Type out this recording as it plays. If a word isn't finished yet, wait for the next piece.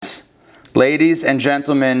Ladies and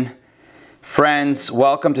gentlemen, friends,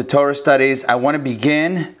 welcome to Torah Studies. I want to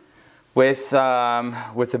begin with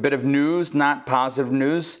a bit of news, not positive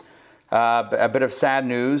news, a bit of sad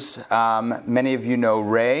news. Many of you know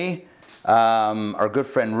Ray, our good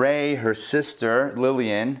friend Ray. Her sister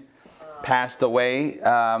Lillian passed away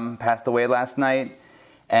last night,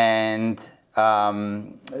 and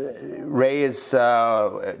Ray is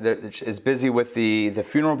busy with the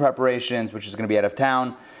funeral preparations, which is going to be out of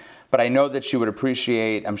town. But I know that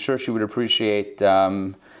I'm sure she would appreciate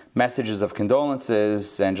messages of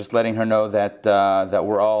condolences and just letting her know that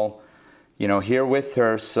we're all, here with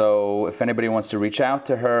her. So if anybody wants to reach out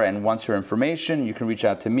to her and wants her information, you can reach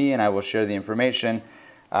out to me and I will share the information.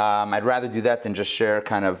 I'd rather do that than just share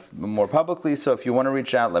kind of more publicly. So if you want to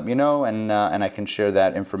reach out, let me know and I can share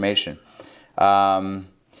that information. Leah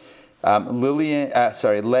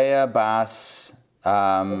Bas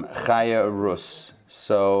Chaya Rus.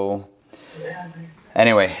 So,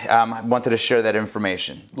 anyway, I wanted to share that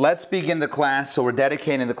information. Let's begin the class. So we're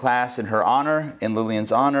dedicating the class in her honor, in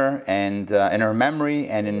Lillian's honor, and in her memory,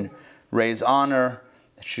 and in Ray's honor.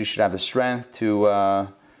 She should have the strength to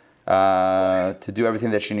do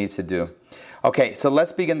everything that she needs to do. Okay, so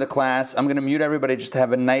let's begin the class. I'm going to mute everybody just to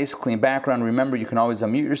have a nice, clean background. Remember, you can always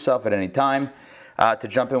unmute yourself at any time to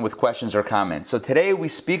jump in with questions or comments. So today we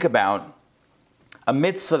speak about a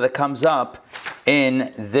mitzvah that comes up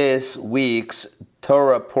in this week's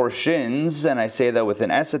Torah portions, and I say that with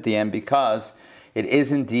an S at the end because it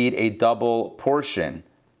is indeed a double portion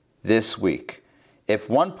this week.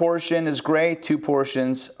 If one portion is great, two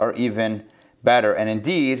portions are even better. And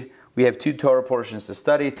indeed, we have two Torah portions to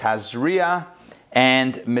study, Tazria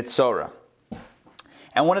and Metzora.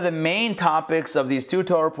 And one of the main topics of these two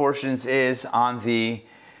Torah portions is on the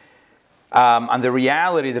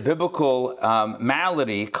reality, the biblical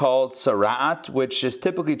malady called sara'at, which is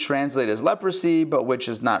typically translated as leprosy, but which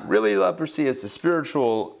is not really leprosy. It's a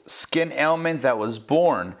spiritual skin ailment that was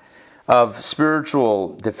born of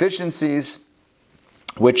spiritual deficiencies,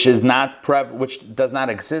 which does not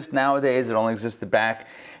exist nowadays. It only existed back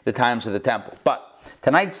the times of the temple. But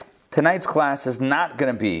tonight's class is not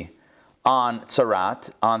going to be on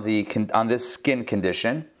sara'at, on this skin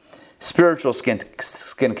condition, spiritual skin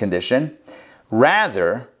condition.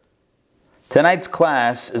 Rather, tonight's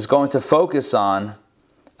class is going to focus on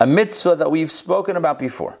a mitzvah that we've spoken about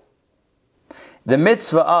before. The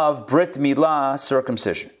mitzvah of Brit Milah,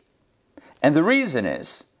 circumcision. And the reason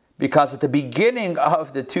is because at the beginning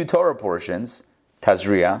of the two Torah portions,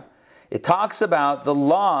 Tazria, it talks about the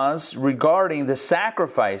laws regarding the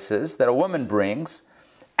sacrifices that a woman brings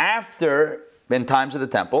in times of the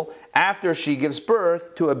temple, after she gives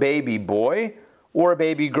birth to a baby boy or a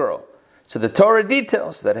baby girl. So the Torah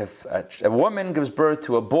details that if a woman gives birth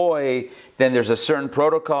to a boy, then there's a certain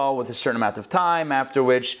protocol with a certain amount of time, after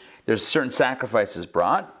which there's certain sacrifices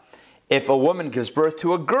brought. If a woman gives birth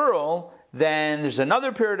to a girl, then there's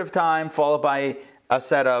another period of time followed by a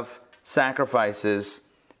set of sacrifices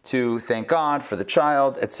to thank God for the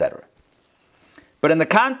child, etc. But in the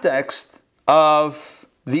context of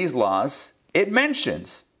these laws, it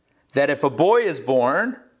mentions that if a boy is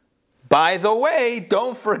born, by the way,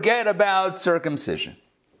 don't forget about circumcision.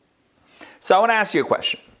 So I want to ask you a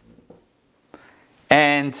question.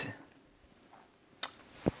 And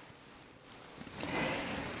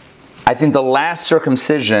I think the last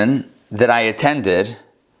circumcision that I attended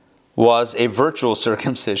was a virtual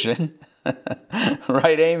circumcision.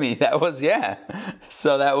 Right, Amy?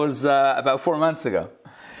 So that was about 4 months ago.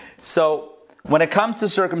 So when it comes to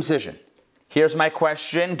circumcision, here's my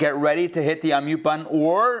question. Get ready to hit the unmute button,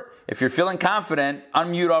 or if you're feeling confident,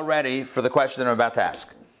 unmute already for the question I'm about to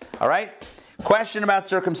ask. All right? Question about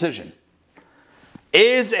circumcision.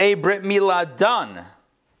 Is a Brit Milah done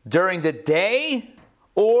during the day,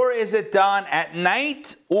 or is it done at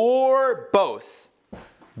night, or both?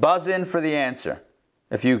 Buzz in for the answer,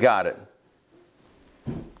 if you got it.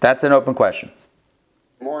 That's an open question.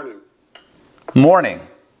 Morning.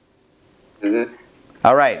 Mm-hmm.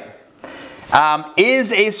 All right.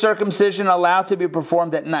 Is a circumcision allowed to be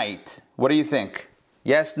performed at night? What do you think?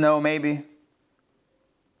 Yes, no, maybe?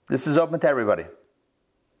 This is open to everybody.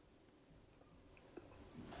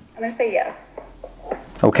 I'm going to say yes.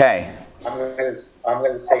 Okay. I'm going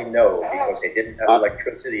to say no because they didn't have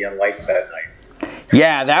electricity and lights that night.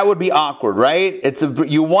 Yeah, that would be awkward, right?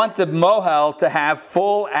 You want the mohel to have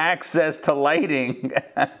full access to lighting.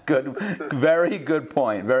 Good, very good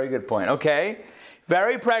point. Very good point. Okay.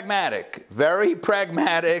 Very pragmatic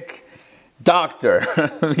doctor.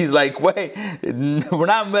 He's like, wait, we're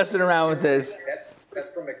not messing around with this.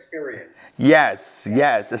 That's from experience. Yes,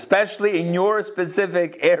 especially in your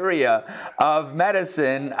specific area of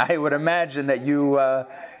medicine, I would imagine that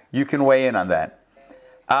you can weigh in on that.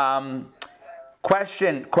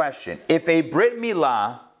 Question. If a Brit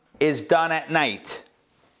Milah is done at night,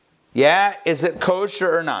 is it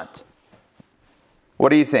kosher or not? What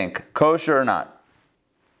do you think? Kosher or not?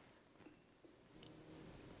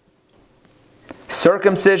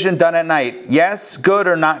 Circumcision done at night, yes, good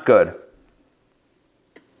or not good?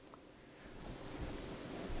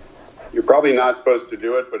 You're probably not supposed to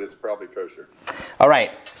do it, but it's probably kosher. All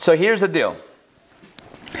right, so here's the deal.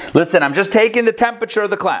 Listen, I'm just taking the temperature of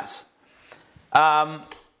the class.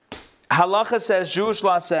 Halacha says, Jewish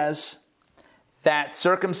law says, that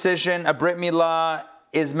circumcision, a Brit Milah,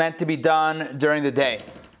 is meant to be done during the day.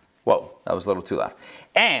 Whoa, that was a little too loud.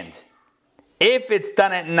 And if it's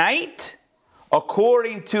done at night,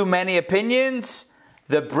 according to many opinions,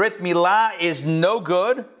 the Brit Milah is no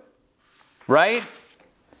good, right?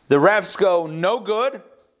 The refs go no good.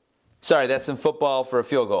 Sorry, that's in football for a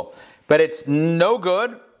field goal. But it's no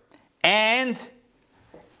good. And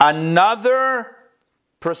another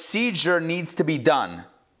procedure needs to be done.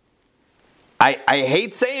 I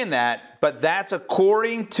hate saying that, but that's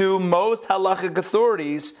according to most halachic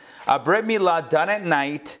authorities. A Brit Milah done at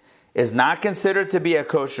night is not considered to be a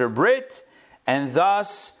kosher Brit, and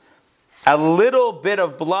thus a little bit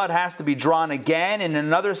of blood has to be drawn again in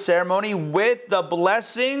another ceremony with the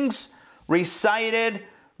blessings recited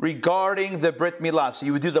regarding the Brit Milah. So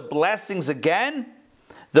you would do the blessings again.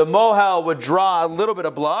 The mohel would draw a little bit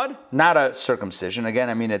of blood, not a circumcision.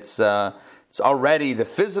 Again, I mean, it's already, the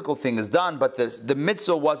physical thing is done, but the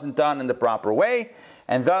mitzvah wasn't done in the proper way,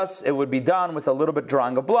 and thus it would be done with a little bit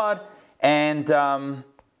drawing of blood. And in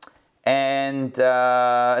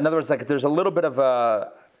other words, like there's a little bit of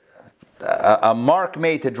a mark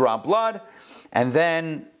made to draw blood, and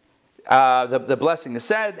then the blessing is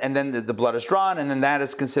said, and then the blood is drawn, and then that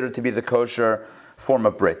is considered to be the kosher form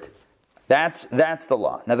of Brit. That's the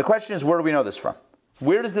law. Now the question is, where do we know this from?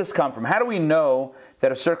 Where does this come from? How do we know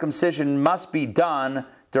that a circumcision must be done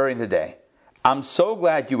during the day? I'm so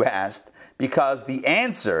glad you asked, because the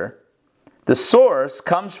answer, the source,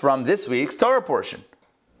 comes from this week's Torah portion.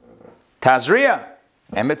 Tazria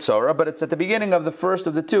and Metzora, but it's at the beginning of the first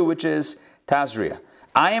of the two, which is Tazria.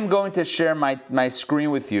 I am going to share my screen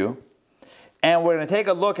with you, and we're going to take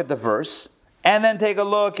a look at the verse, and then take a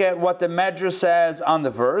look at what the Medrash says on the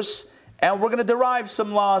verse, and we're going to derive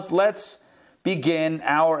some laws. Let's begin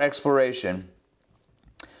our exploration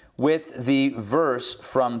with the verse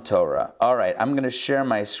from Torah. All right, I'm going to share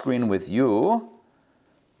my screen with you.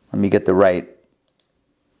 Let me get the right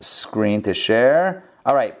screen to share.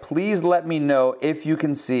 All right, please let me know if you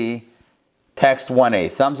can see text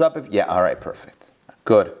 1a. Thumbs up if, yeah, all right, perfect.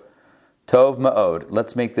 Good. Tov ma'od.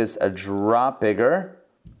 Let's make this a drop bigger.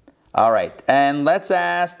 All right, and let's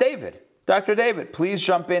ask David. Dr. David, please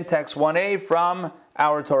jump in text 1a from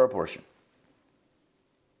our Torah portion.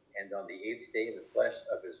 And on the 8th day, the flesh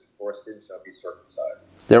of his foreskin shall be circumcised.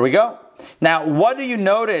 There we go. Now, what do you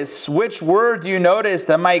notice? Which word do you notice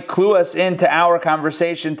that might clue us into our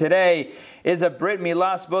conversation today? Is a Brit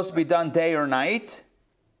Milah supposed to be done day or night?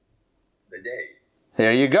 The day.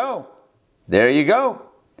 There you go. There you go.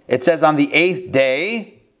 It says on the 8th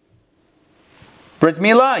day, Brit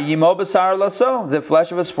Milah, Yimo Basar Laso, the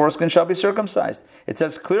flesh of his foreskin shall be circumcised. It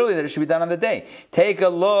says clearly that it should be done on the day. Take a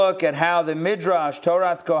look at how the Midrash,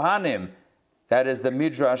 Torat Kohanim, that is the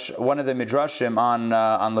Midrash, one of the Midrashim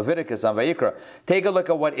on Leviticus, on Vayikra. Take a look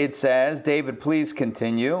at what it says. David, please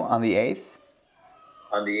continue on the 8th.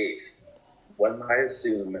 On the 8th, one might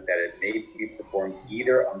assume that it may be performed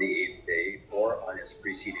either on the 8th day or on its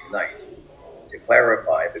preceding night. To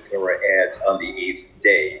clarify, the Torah adds on the 8th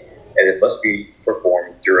day, and it must be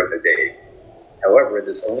performed during the day. However,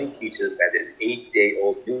 this only teaches that an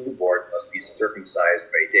 8-day-old newborn must be circumcised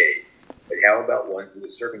by day. But how about one who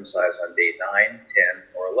is circumcised on day 9, 10,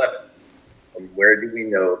 or 11? And where do we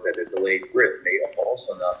know that a delayed Brit may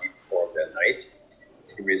also not be performed at night?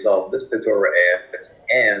 To resolve this, the Torah adds,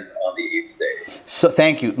 and on the 8th day. So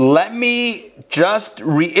thank you. Let me just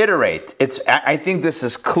reiterate. I think this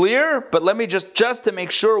is clear, but let me just to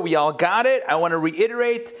make sure we all got it, I want to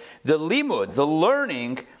reiterate the limud, the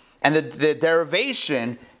learning, and the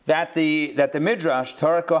derivation that the Midrash,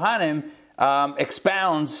 Torah Kohanim,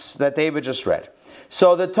 expounds that David just read.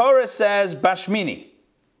 So the Torah says Bashmini,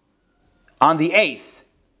 on the 8th.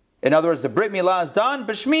 In other words, the Brit Milah is done,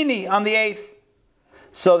 Bashmini, on the 8th.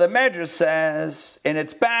 So the Medrash says, in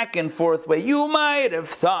its back and forth way, you might have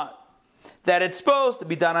thought that it's supposed to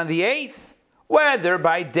be done on the 8th whether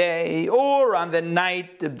by day or on the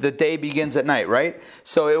night. The day begins at night, right?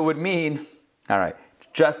 So it would mean, all right,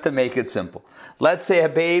 just to make it simple. Let's say a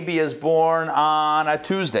baby is born on a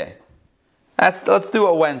Tuesday. Let's do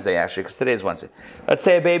a Wednesday, actually, because today is Wednesday. Let's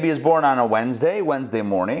say a baby is born on a Wednesday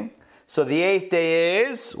morning. So the 8th day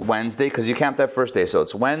is Wednesday, because you count that first day. So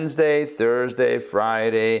it's Wednesday, Thursday,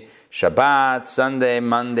 Friday, Shabbat, Sunday,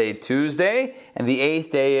 Monday, Tuesday. And the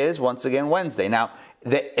 8th day is, once again, Wednesday. Now,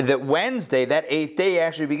 the Wednesday, that 8th day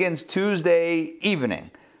actually begins Tuesday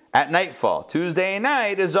evening at nightfall. Tuesday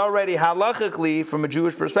night is already halachically, from a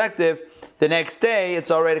Jewish perspective, the next day,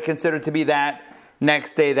 it's already considered to be that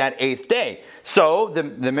next day, that 8th day. So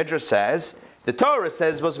the Midrash says, the Torah says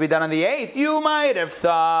it's supposed to be done on the 8th. You might have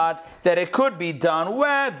thought that it could be done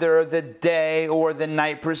whether the day or the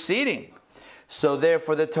night preceding. So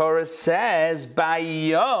therefore the Torah says,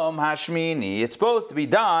 Bayom Hashmini. It's supposed to be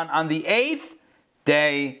done on the 8th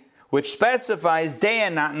day, which specifies day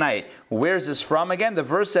and not night. Where's this from again? The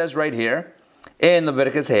verse says right here in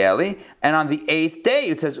Leviticus Hayeli, and on the 8th day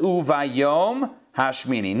it says Uvayom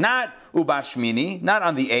Hashmini. Not Ubashmini, not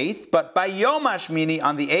on the 8th, but Bayom Hashmini,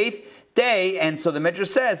 on the 8th day. And so the Midrash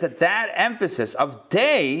says that emphasis of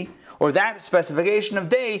day, or that specification of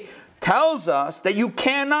day, tells us that you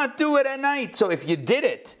cannot do it at night. So if you did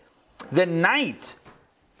it the night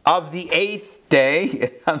of the 8th day,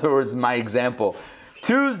 in other words, my example,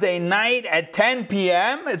 Tuesday night at 10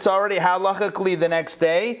 p.m., it's already halachically the next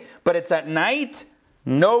day, but it's at night,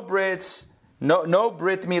 no brits, no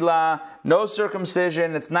brit milah, no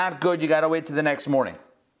circumcision, it's not good, you got to wait till the next morning.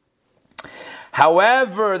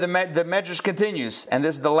 However, the Medrash continues, and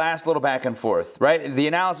this is the last little back and forth, right? The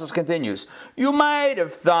analysis continues. You might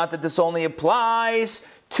have thought that this only applies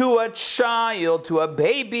to a child, to a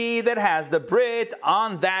baby that has the Brit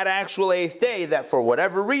on that actual 8th day, that for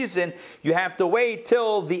whatever reason, you have to wait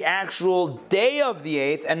till the actual day of the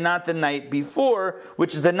 8th and not the night before,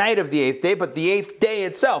 which is the night of the 8th day, but the 8th day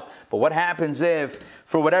itself. But what happens if,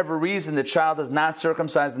 for whatever reason, the child is not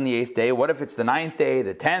circumcised on the 8th day? What if it's the 9th day,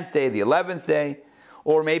 the 10th day, the 11th day,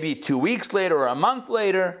 or maybe 2 weeks later or a month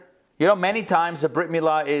later? You know, many times the Brit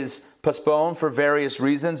Milah is postponed for various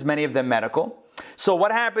reasons, many of them medical. So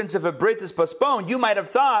what happens if a Brit is postponed? You might have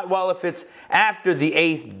thought, well, if it's after the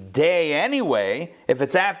 8th day anyway, if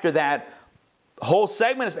it's after that whole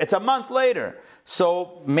segment, it's a month later.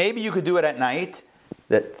 So maybe you could do it at night.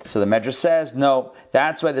 So the Medrash says, no,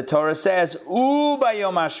 that's why the Torah says,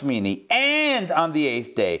 Ubayom Hashmini, and on the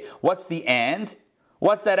 8th day. What's the and?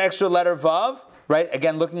 What's that extra letter Vav? Right?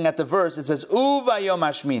 Again, looking at the verse, it says, Ubayom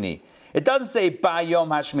Hashmini. It doesn't say Bayom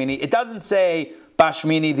Hashmini. It doesn't say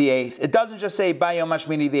Bashmini the 8th. It doesn't just say Bayom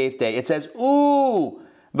Hashmini the 8th day. It says, Bayom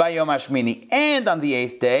Hashmini, and on the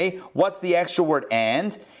 8th day. What's the extra word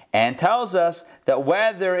and? And tells us that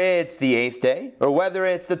whether it's the 8th day, or whether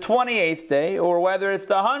it's the 28th day, or whether it's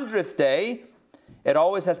the 100th day, it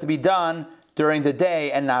always has to be done during the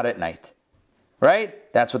day and not at night.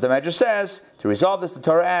 Right? That's what the Medrash says. To resolve this, the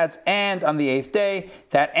Torah adds, and on the 8th day,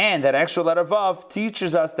 that extra letter Vav,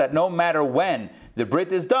 teaches us that no matter when the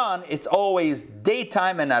Brit is done, it's always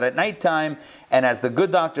daytime and not at nighttime. And as the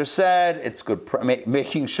good doctor said, it's good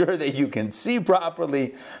making sure that you can see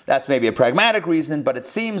properly. That's maybe a pragmatic reason, but it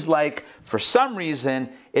seems like for some reason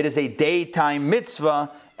it is a daytime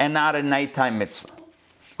mitzvah and not a nighttime mitzvah.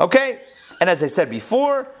 Okay? And as I said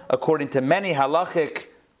before, according to many halachic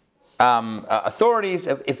authorities,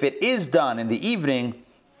 if it is done in the evening,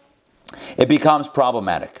 it becomes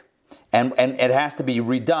problematic. And it has to be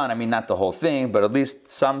redone. I mean, not the whole thing, but at least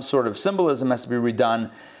some sort of symbolism has to be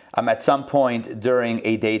redone at some point during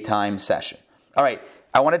a daytime session. All right,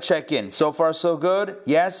 I want to check in. So far, so good?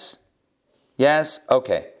 Yes? Yes?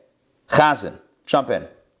 Okay. Chazan, jump in.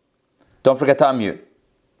 Don't forget to unmute.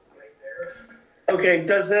 Okay,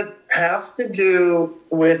 does it have to do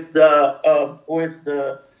with the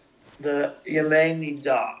Yemei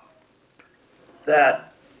Nidah that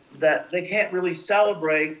they can't really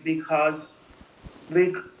celebrate because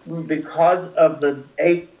of the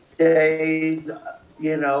 8 days,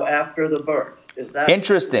 after the birth? Is that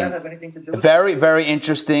interesting? Does that have anything to do with it? Very, very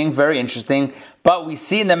interesting. Very interesting. But we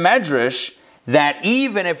see in the Medrash that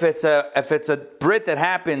even if it's a Brit that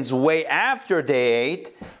happens way after day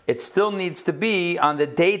 8, it still needs to be on the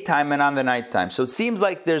daytime and on the nighttime. So it seems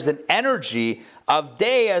like there's an energy of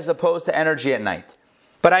day as opposed to energy at night.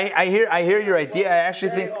 But I hear your idea. I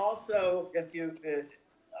actually think also,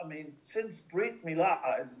 since Brit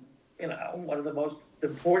Milah is one of the most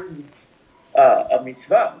important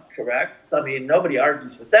mitzvah, correct? I mean, nobody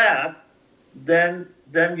argues with that. Then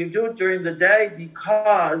you do it during the day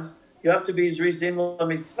because you have to be zrizim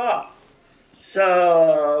mitzvah.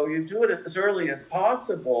 So you do it as early as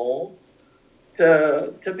possible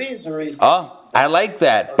to be Zariz. Oh, I like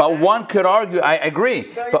that. Okay. But one could argue, I agree.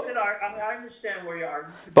 But I understand where you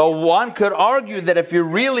are. But one could argue that if you're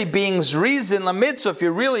really being Zriz in the mitzvah, if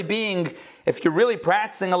you're really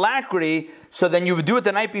practicing alacrity, so then you would do it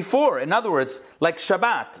the night before. In other words, like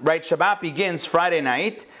Shabbat, right? Shabbat begins Friday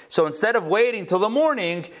night. So instead of waiting till the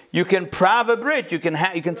morning, you can prav a Brit. You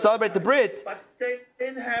can celebrate the Brit. But they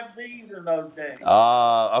didn't have these in those days.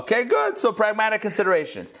 Okay, good. So pragmatic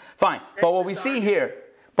considerations. Fine. But what we see here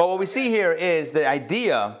is the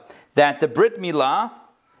idea that the Brit Milah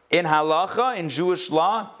in halacha, in Jewish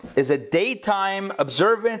law, is a daytime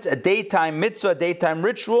observance, a daytime mitzvah, a daytime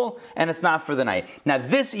ritual, and it's not for the night. Now,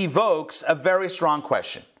 this evokes a very strong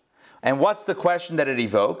question. And what's the question that it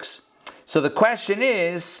evokes? So the question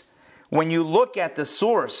is, when you look at the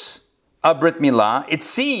source of Brit Milah, it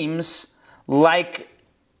seems like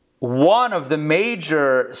one of the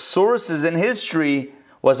major sources in history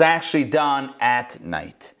was actually done at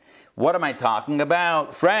night. What am I talking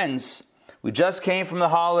about? Friends, we just came from the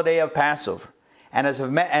holiday of Passover, and as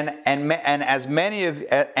many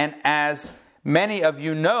of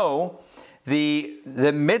you know,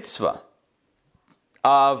 the mitzvah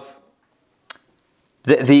of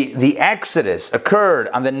the Exodus occurred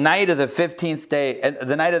on the night of the 15th day,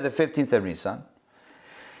 the night of the 15th of Nisan.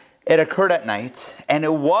 It occurred at night, and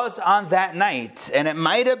it was on that night, and it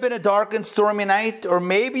might have been a dark and stormy night, or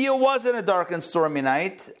maybe it wasn't a dark and stormy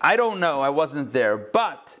night. I don't know. I wasn't there,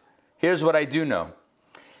 but here's what I do know.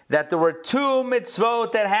 That there were two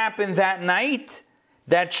mitzvot that happened that night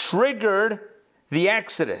that triggered the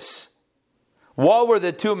Exodus. What were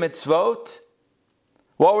the two mitzvot?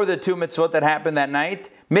 What were the two mitzvot that happened that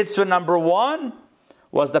night? Mitzvah number one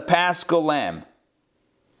was the Paschal lamb.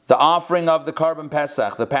 The offering of the Karban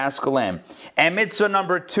Pesach, the Paschal lamb. And mitzvah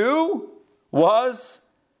number two was,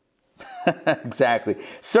 exactly,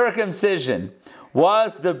 circumcision,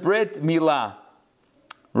 was the Brit Milah.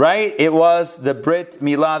 Right? It was the Brit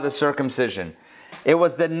Milah, the circumcision. It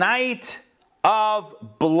was the night of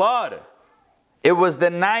blood. It was the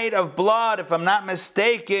night of blood, if I'm not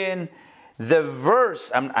mistaken. The verse,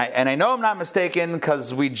 and I know I'm not mistaken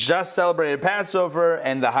because we just celebrated Passover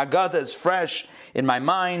and the Haggadah is fresh in my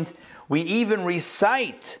mind. We even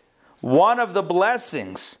recite one of the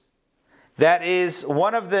blessings that is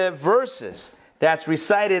one of the verses that's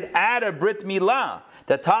recited at a Brit Milah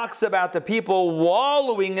that talks about the people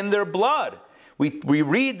wallowing in their blood. We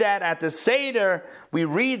read that at the Seder. We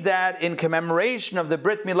read that in commemoration of the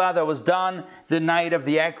Brit Milah that was done the night of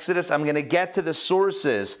the Exodus. I'm going to get to the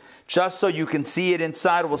sources just so you can see it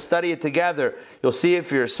inside. We'll study it together. You'll see it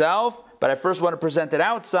for yourself. But I first want to present it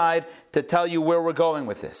outside to tell you where we're going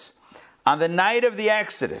with this. On the night of the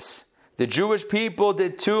Exodus, the Jewish people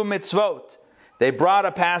did two mitzvot. They brought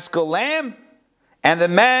a Paschal lamb, and the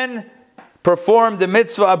men performed the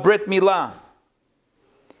mitzvah of Brit Milah.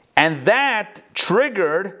 And that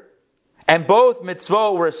triggered, and both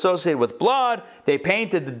mitzvot were associated with blood. They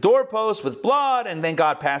painted the doorposts with blood, and then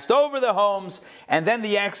God passed over the homes, and then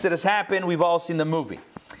the Exodus happened. We've all seen the movie.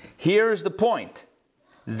 Here's the point.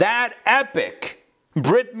 That epic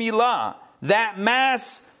Brit Milah, that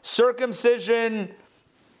mass circumcision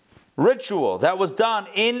ritual that was done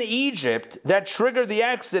in Egypt that triggered the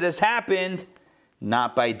Exodus happened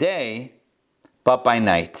not by day, but by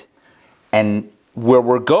night. And where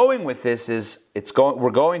we're going with this is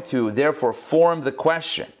we're going to therefore form the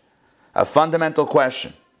question, a fundamental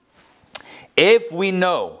question. If we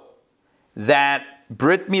know that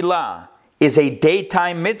Brit Milah is a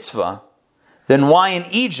daytime mitzvah, then why in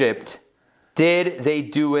Egypt did they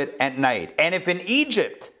do it at night? And if in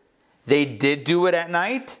Egypt they did do it at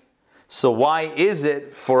night, so why is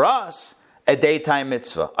it for us a daytime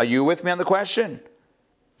mitzvah? Are you with me on the question?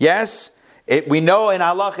 Yes? We know in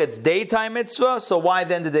halakha it's daytime mitzvah, so why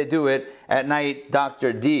then did they do it at night?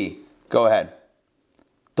 Dr. D, go ahead.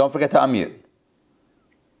 Don't forget to unmute.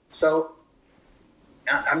 So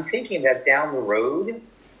I'm thinking that down the road,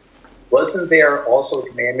 wasn't there also a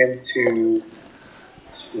commandment to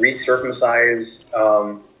recircumcise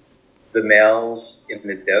the males in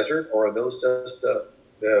the desert, or are those just the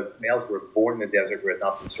males who were born in the desert who had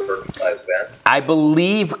not been circumcised then? I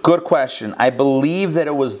believe, good question, I believe that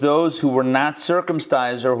it was those who were not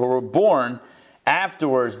circumcised or who were born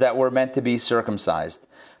afterwards that were meant to be circumcised.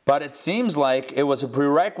 But it seems like it was a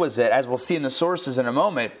prerequisite, as we'll see in the sources in a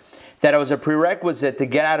moment, that it was a prerequisite to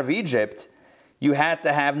get out of Egypt. You had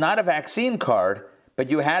to have not a vaccine card,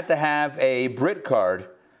 but you had to have a Brit card,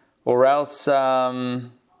 or else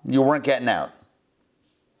you weren't getting out.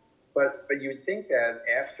 But you'd think that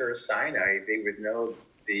after Sinai, they would know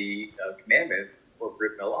the commandment for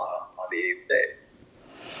Brit Milah on the 8th day.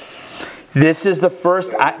 This is the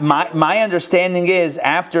first. My understanding is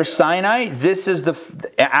after Sinai. This is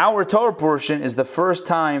our Torah portion is the first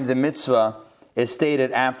time the mitzvah is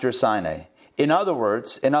stated after Sinai. In other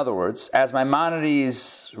words, as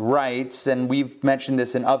Maimonides writes, and we've mentioned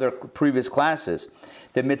this in other previous classes,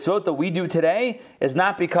 the mitzvot that we do today is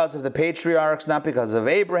not because of the patriarchs, not because of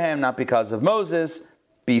Abraham, not because of Moses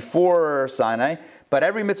before Sinai, but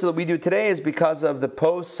every mitzvah that we do today is because of the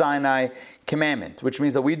post-Sinai commandment, which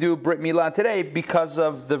means that we do Brit Milah today because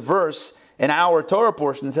of the verse in our Torah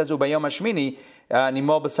portion that says, Ubayom Hashmini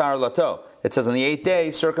nimol basar lato. It says on the 8th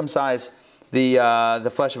day, circumcise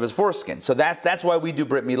the flesh of his foreskin. So that's why we do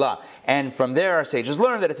Brit Milah. And from there, our sages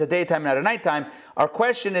learn that it's a daytime, not a nighttime. Our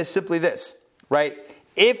question is simply this, right?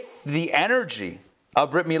 If the energy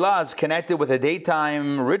of Brit Milah is connected with a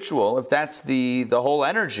daytime ritual, if that's the whole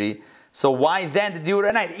energy, so why then to do it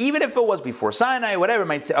at night? Even if it was before Sinai, whatever,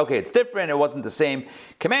 might say, okay, it's different, it wasn't the same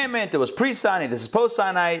commandment, it was pre-Sinai, this is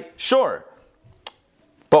post-Sinai, sure.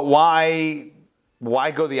 But why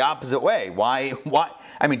go the opposite way? Why?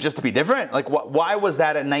 I mean, just to be different? Like, why was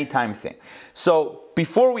that a nighttime thing? So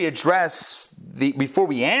before we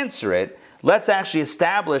answer it, let's actually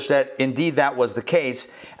establish that indeed that was the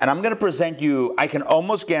case. And I'm going to present you, I can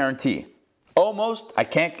almost guarantee, I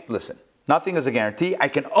can't, listen, nothing is a guarantee. I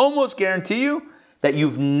can almost guarantee you that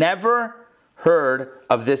you've never heard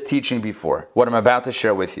of this teaching before, what I'm about to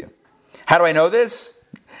share with you. How do I know this?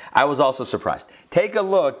 I was also surprised. Take a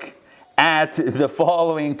look at the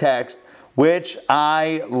following text, which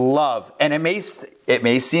I love. And it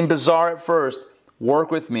may seem bizarre at first.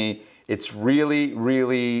 Work with me. It's really,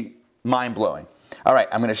 really mind-blowing. All right,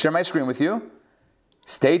 I'm going to share my screen with you.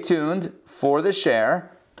 Stay tuned for the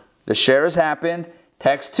share. The share has happened.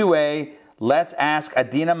 Text 2a. Let's ask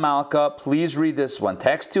Adina Malka. Please read this one.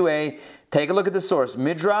 Text 2a. Take a look at the source.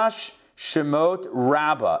 Midrash Shemot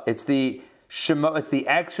Rabbah. It's the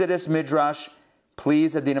Exodus Midrash.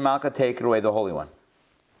 Please, Adina Malka, take it away, the Holy One.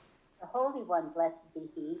 The Holy One, blessed be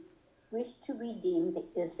He, wished to redeem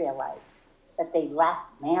the Israelites, but they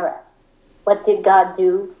lacked merit. What did God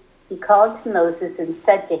do? He called to Moses and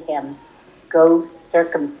said to him, "Go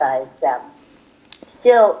circumcise them."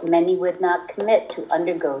 Still, many would not commit to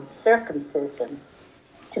undergo the circumcision.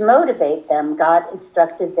 To motivate them, God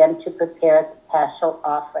instructed them to prepare the paschal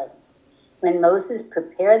offering. When Moses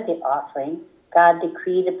prepared the offering, God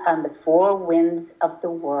decreed upon the four winds of the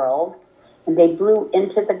world, and they blew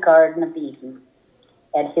into the Garden of Eden.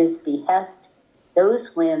 At his behest,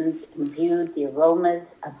 those winds imbued the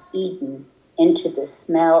aromas of Eden into the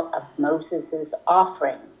smell of Moses'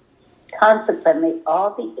 offering. Consequently,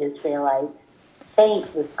 all the Israelites,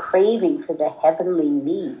 faint with craving for the heavenly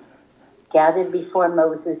meat, gathered before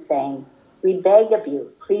Moses, saying, "We beg of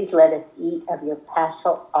you, please let us eat of your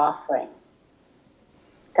paschal offering."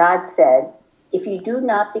 God said, "If you do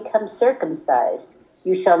not become circumcised,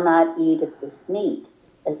 you shall not eat of this meat."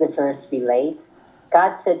 As the verse relates,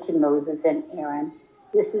 God said to Moses and Aaron,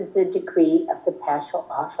 "This is the decree of the paschal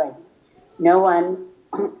offering. No one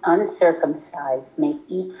uncircumcised may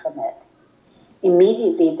eat from it."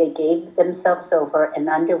 Immediately they gave themselves over and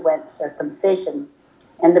underwent circumcision,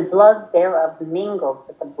 and the blood thereof mingled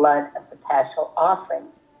with the blood of the paschal offering.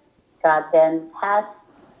 God then passed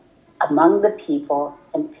among the people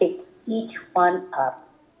and picked each one up,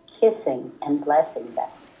 kissing and blessing them.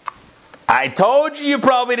 I told you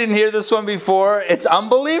probably didn't hear this one before. It's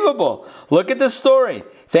unbelievable. Look at the story.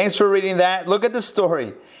 Thanks for reading that. Look at the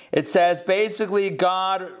story. It says basically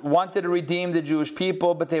God wanted to redeem the Jewish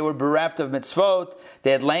people, but they were bereft of mitzvot.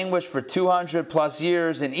 They had languished for 200 plus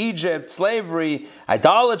years in Egypt, slavery,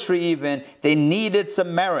 idolatry even. They needed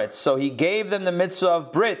some merits. So he gave them the mitzvah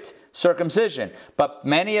of Brit, circumcision. But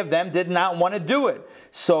many of them did not want to do it.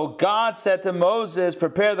 So God said to Moses,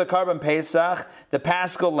 prepare the Karban Pesach, the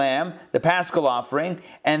paschal lamb, the paschal offering,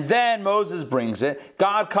 and then Moses brings it.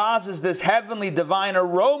 God causes this heavenly divine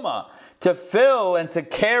aroma to fill and to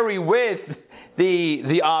carry with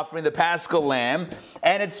the offering, the paschal lamb,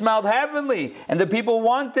 and it smelled heavenly, and the people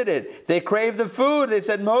wanted it. They craved the food. They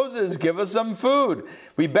said, Moses, give us some food.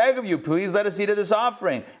 We beg of you, please let us eat of this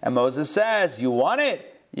offering. And Moses says, you want it?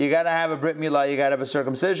 You got to have a Brit Milah, you got to have a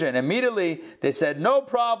circumcision. Immediately, they said, no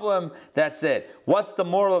problem, that's it. What's the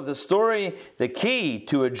moral of the story? The key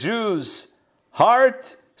to a Jew's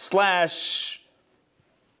heart /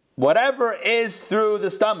 whatever is through the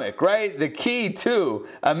stomach, right? The key to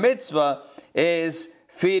a mitzvah is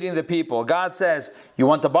feeding the people. God says, you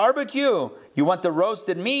want the barbecue? You want the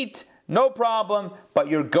roasted meat? No problem, but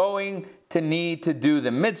you're going to need to do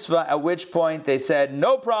the mitzvah, at which point they said,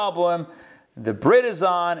 no problem. The Brit is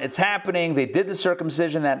on. It's happening. They did the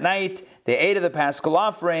circumcision that night. They ate of the Paschal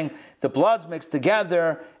offering. The blood's mixed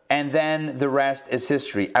together. And then the rest is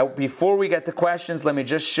history. Before we get to questions, let me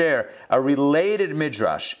just share a related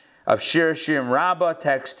midrash of Shir Shirim Rabbah,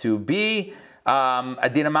 text 2b.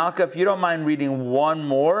 Adina Malka, if you don't mind reading one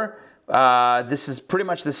more. This is pretty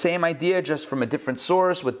much the same idea, just from a different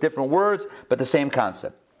source with different words, but the same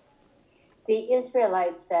concept. The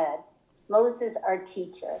Israelites said, "Moses, our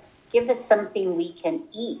teacher, give us something we can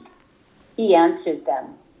eat." He answered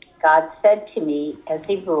them, "God said to me as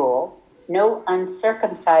a rule, no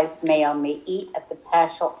uncircumcised male may eat of the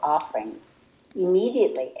paschal offerings."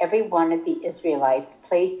 Immediately, every one of the Israelites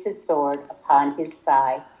placed his sword upon his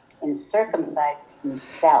thigh and circumcised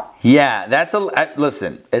himself. Yeah,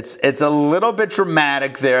 listen, it's a little bit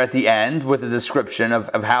dramatic there at the end with the description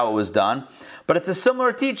of how it was done. But it's a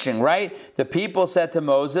similar teaching, right? The people said to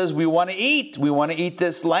Moses, we want to eat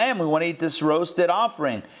this lamb, we want to eat this roasted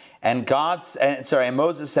offering. And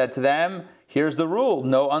Moses said to them, here's the rule,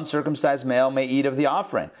 no uncircumcised male may eat of the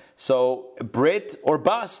offering. So, Brit or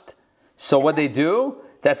bust. So what they do,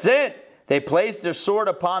 that's it. They placed their sword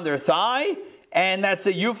upon their thigh, and that's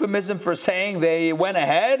a euphemism for saying they went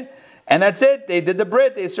ahead, and that's it. They did the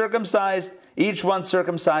Brit, they circumcised, each one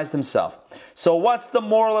circumcised himself. So what's the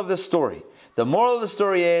moral of the story? The moral of the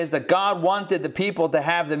story is that God wanted the people to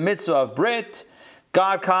have the mitzvah of Brit.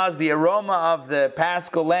 God caused the aroma of the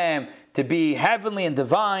Paschal lamb to be heavenly and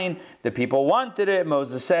divine. The people wanted it.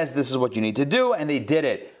 Moses says, this is what you need to do, and they did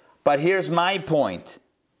it. But here's my point.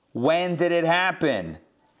 When did it happen?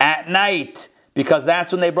 At night. Because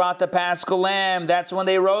that's when they brought the Paschal lamb. That's when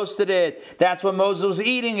they roasted it. That's when Moses was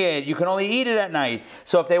eating it. You can only eat it at night.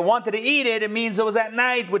 So if they wanted to eat it, it means it was at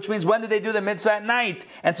night, which means when did they do the mitzvah at night?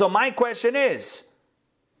 And so my question is,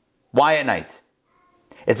 why at night?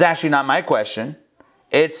 It's actually not my question.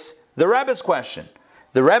 It's the Rebbe's question.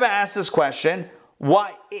 The Rebbe asked this question,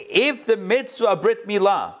 why, if the mitzvah of Brit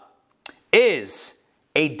Milah is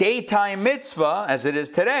a daytime mitzvah, as it is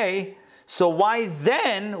today, so why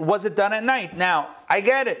then was it done at night? Now, I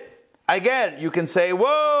get it. You can say,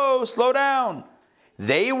 whoa, slow down.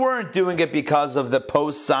 They weren't doing it because of the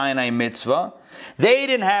post-Sinai mitzvah. They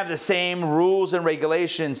didn't have the same rules and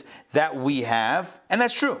regulations that we have. And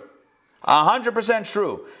that's true. 100%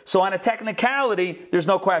 true. So on a technicality, there's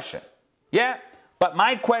no question. Yeah, but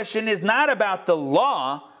my question is not about the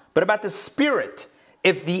law, but about the spirit.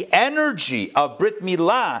 If the energy of Brit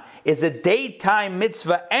Milah is a daytime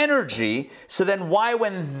mitzvah energy, so then why,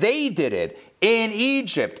 when they did it in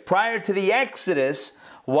Egypt prior to the Exodus,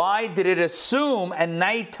 why did it assume a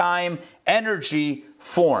nighttime energy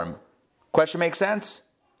form? Question makes sense?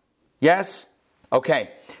 Yes? Okay.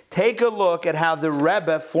 Take a look at how the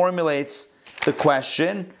Rebbe formulates the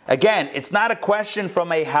question. Again, it's not a question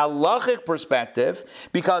from a halachic perspective,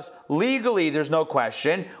 because legally there's no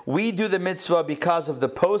question. We do the mitzvah because of the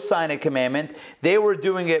post-Sinai commandment. They were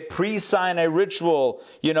doing it pre-Sinai ritual,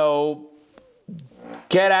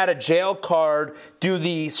 get out of jail card, do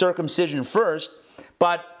the circumcision first.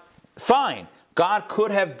 But fine, God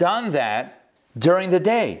could have done that during the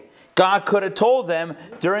day. God could have told them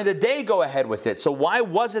during the day, go ahead with it. So why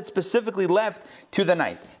was it specifically left to the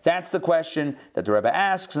night? That's the question that the Rebbe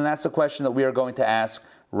asks, and that's the question that we are going to ask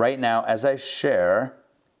right now as I share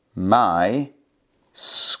my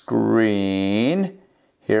screen.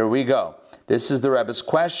 Here we go. This is the Rebbe's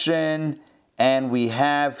question, and we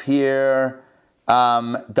have here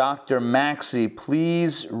Dr. Maxey.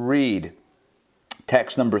 Please read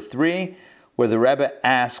text number 3, where the Rebbe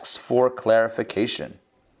asks for clarification.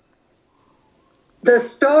 The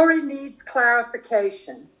story needs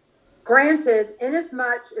clarification. Granted,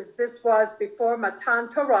 inasmuch as this was before Matan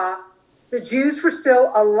Torah, the Jews were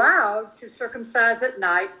still allowed to circumcise at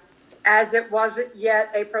night, as it wasn't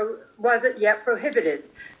yet prohibited.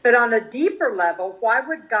 But on a deeper level, why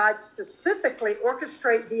would God specifically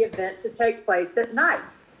orchestrate the event to take place at night?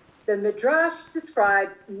 The Midrash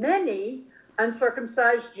describes many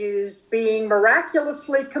uncircumcised Jews being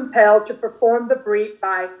miraculously compelled to perform the Brit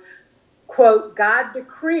by, quote, God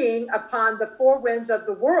decreeing upon the four winds of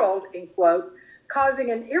the world, end quote, causing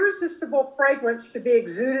an irresistible fragrance to be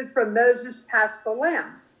exuded from Moses' Paschal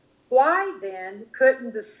lamb. Why then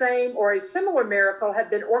couldn't the same or a similar miracle have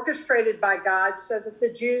been orchestrated by God so that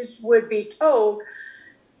the Jews would be told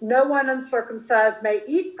no one uncircumcised may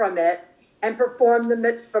eat from it and perform the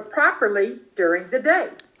mitzvah properly during the day?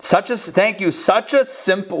 Thank you. Such a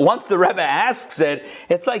simple, once the Rebbe asks it,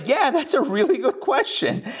 it's like, yeah, that's a really good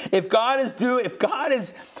question. If God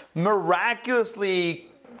is miraculously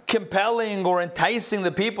compelling or enticing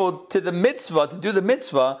the people to the mitzvah, to do the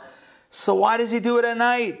mitzvah, so why does he do it at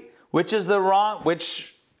night? which is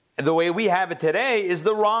the way we have it today is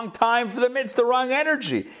the wrong time for the mitzvah. It's the wrong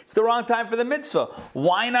energy. It's the wrong time for the mitzvah.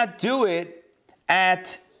 Why not do it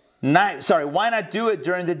at night? Why not do it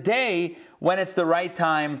during the day when it's the right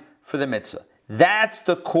time for the mitzvah? That's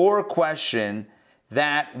the core question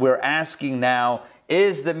that we're asking now.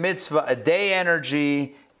 Is the mitzvah a day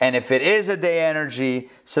energy? And if it is a day energy,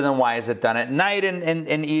 so then why is it done at night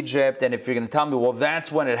in Egypt? And if you're going to tell me, well,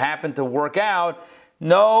 that's when it happened to work out.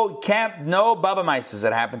 No Baba Mises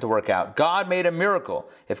that happened to work out. God made a miracle.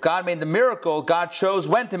 If God made the miracle, God chose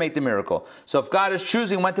when to make the miracle. So if God is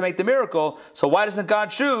choosing when to make the miracle, so why doesn't God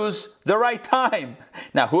choose the right time?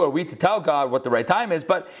 Now, who are we to tell God what the right time is?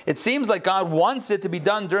 But it seems like God wants it to be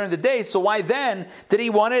done during the day. So why then did he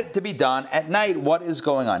want it to be done at night? What is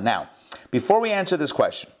going on? Now, before we answer this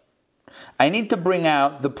question, I need to bring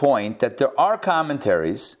out the point that there are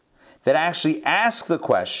commentaries that actually ask the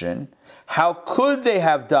question, how could they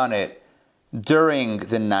have done it during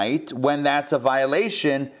the night when that's a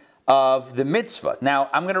violation of the mitzvah? Now,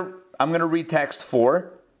 I'm gonna read text 4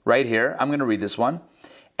 right here. I'm going to read this one.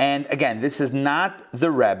 And again, this is not the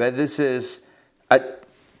Rebbe. This is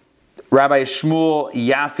Rabbi Shmuel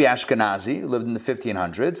Yafi Ashkenazi, who lived in the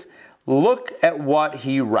 1500s. Look at what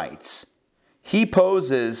he writes. He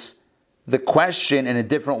poses the question in a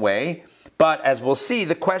different way. But as we'll see,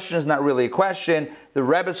 the question is not really a question. The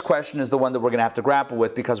Rebbe's question is the one that we're going to have to grapple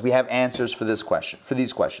with because we have answers for this question, for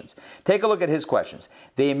these questions. Take a look at his questions.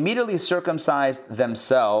 They immediately circumcised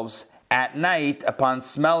themselves at night upon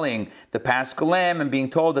smelling the Paschal lamb and being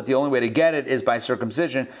told that the only way to get it is by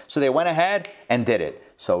circumcision. So they went ahead and did it.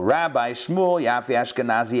 So Rabbi Shmuel Yafi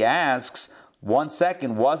Ashkenazi asks, 1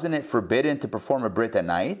 second, wasn't it forbidden to perform a brit at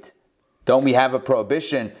night? Don't we have a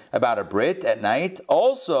prohibition about a brit at night?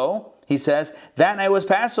 Also, he says, that night was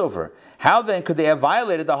Passover. How then could they have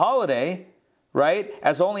violated the holiday, right?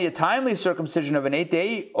 As only a timely circumcision of an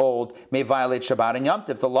 8-day-old may violate Shabbat and Yom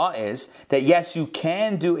Tov. The law is that yes, you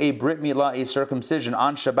can do a Brit Milah, a circumcision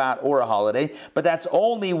on Shabbat or a holiday, but that's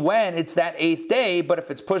only when it's that 8th day. But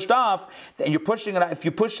if it's pushed off, then you're pushing it. If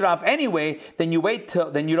you push it off anyway, then you wait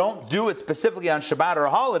till, then you don't do it specifically on Shabbat or a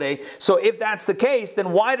holiday. So if that's the case,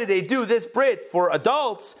 then why did they do this Brit for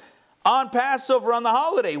adults on Passover on the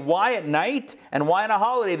holiday? Why at night and why on a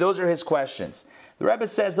holiday? Those are his questions. The Rebbe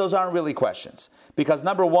says those aren't really questions. Because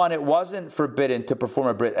number one, it wasn't forbidden to perform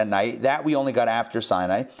a brit at night. That we only got after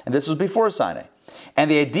Sinai. And this was before Sinai. And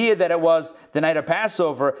the idea that it was the night of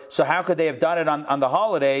Passover, so how could they have done it on the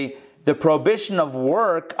holiday? The prohibition of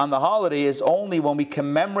work on the holiday is only when we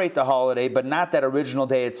commemorate the holiday, but not that original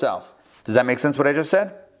day itself. Does that make sense what I just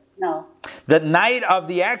said? No. The night of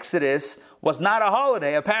the Exodus was not a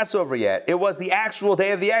holiday, a Passover yet. It was the actual day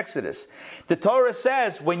of the Exodus. The Torah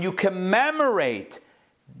says when you commemorate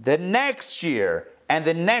the next year and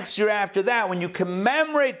the next year after that, when you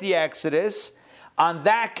commemorate the Exodus, on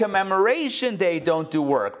that commemoration day, don't do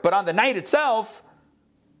work. But on the night itself,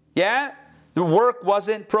 the work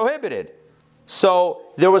wasn't prohibited. So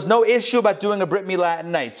there was no issue about doing a Brit Milah at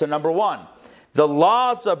night. So number one, the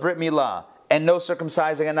laws of Brit Milah and no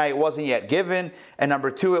circumcising at night wasn't yet given. And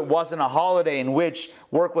number two, it wasn't a holiday in which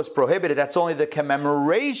work was prohibited. That's only the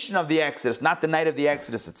commemoration of the Exodus, not the night of the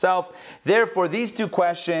Exodus itself. Therefore, these two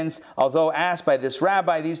questions, although asked by this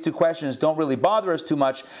rabbi, these two questions don't really bother us too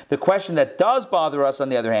much. The question that does bother us, on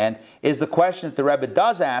the other hand, is the question that the Rebbe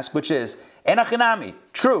does ask, which is, Enachinami,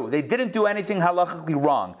 true, they didn't do anything halachically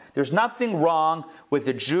wrong. There's nothing wrong with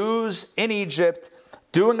the Jews in Egypt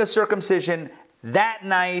doing a circumcision that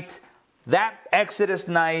night, that Exodus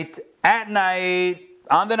night, at night,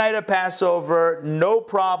 on the night of Passover, no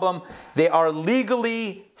problem. They are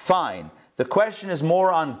legally fine. The question is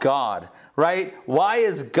more on God, right? Why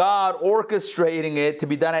is God orchestrating it to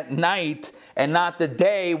be done at night and not the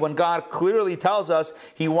day when God clearly tells us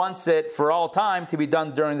He wants it for all time to be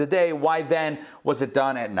done during the day? Why then was it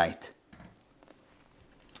done at night?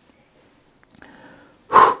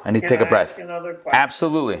 I need to take a breath. Another question?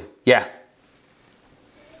 Absolutely. Yeah.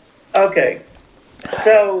 Okay,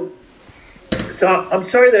 so I'm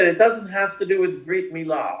sorry that it doesn't have to do with Brit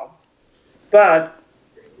Milah, but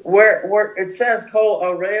where it says Kol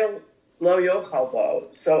Arel Lo Yochal Bo,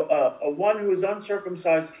 so a one who is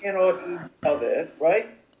uncircumcised cannot eat of it, right?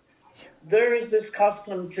 There is this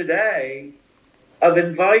custom today of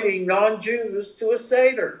inviting non-Jews to a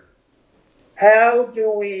Seder. How do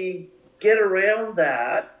we get around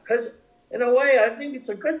that? Because in a way, I think it's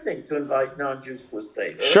a good thing to invite non-Jews to a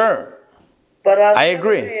Seder. Sure. But on I the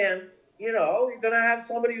agree. other hand, you're going to have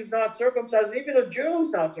somebody who's not circumcised, even a Jew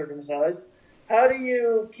who's not circumcised. How do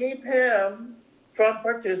you keep him from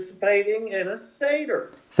participating in a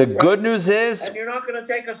Seder. The good news is, And you're not going to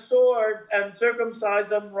take a sword and circumcise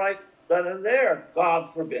them right then and there.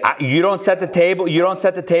 God forbid. you don't set the table. You don't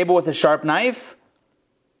set the table with a sharp knife.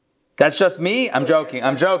 That's just me. I'm joking.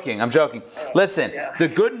 Listen,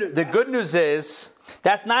 the good news is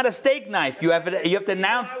that's not a steak knife. You have to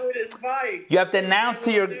announce. You have to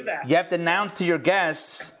announce to your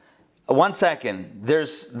guests. 1 second.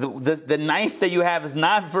 There's the knife that you have is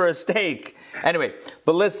not for a steak. Anyway,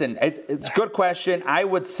 but listen, it's a good question. I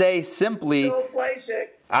would say simply.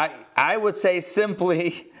 I would say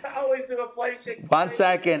simply. I always do a flashing. 1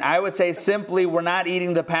 second. I would say simply, we're not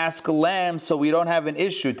eating the Paschal lamb, so we don't have an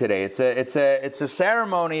issue today. It's a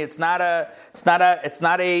ceremony. It's not a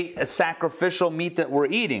sacrificial meat that we're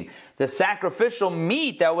eating. The sacrificial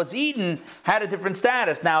meat that was eaten had a different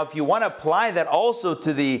status. Now, if you want to apply that also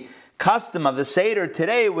to the custom of the Seder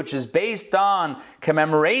today, which is based on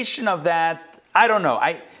commemoration of that, I don't know.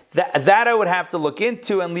 That I would have to look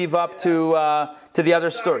into and leave up to the other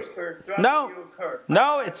stories. No,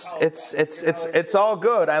 it's all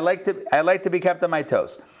good. I like to be kept on my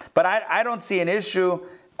toes, but I don't see an issue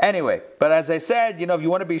anyway. But as I said, if you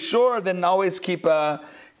want to be sure, then always keep a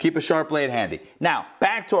sharp blade handy. Now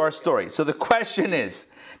back to our story. So the question on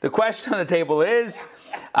the table is,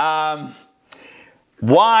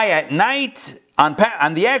 why at night? On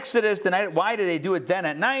the Exodus, why do they do it then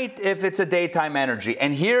at night if it's a daytime energy?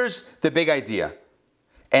 And here's the big idea.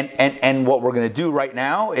 And what we're going to do right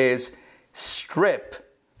now is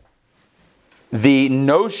strip the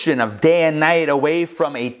notion of day and night away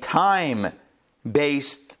from a time-based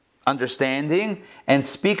understanding and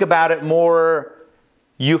speak about it more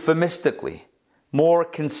euphemistically, more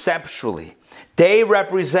conceptually. Day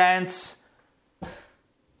represents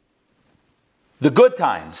the good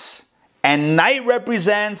times. And night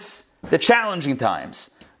represents the challenging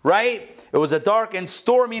times, right? It was a dark and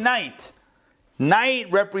stormy night. Night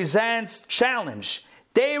represents challenge.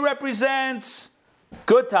 Day represents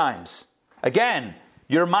good times. Again,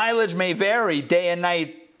 your mileage may vary day and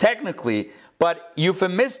night technically, but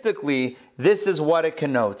euphemistically, this is what it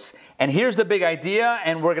connotes. And here's the big idea,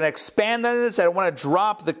 and we're going to expand on this. I want to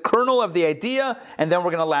drop the kernel of the idea, and then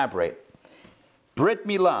we're going to elaborate. Brit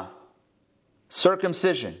Milah,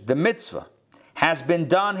 circumcision, the mitzvah, has been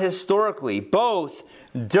done historically both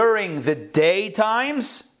during the day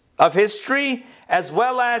times of history as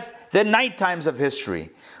well as the night times of history.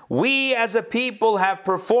 We as a people have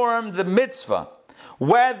performed the mitzvah,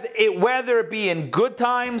 whether it be in good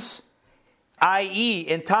times, i.e.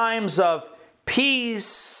 in times of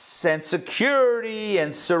peace and security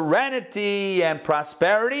and serenity and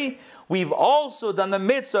prosperity. We've also done the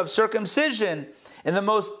mitzvah of circumcision in the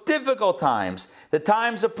most difficult times, the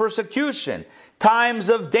times of persecution,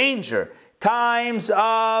 times of danger, times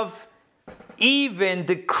of even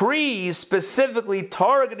decrees specifically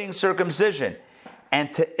targeting circumcision.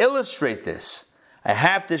 And to illustrate this, I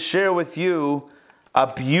have to share with you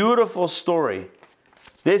a beautiful story.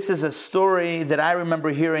 This is a story that I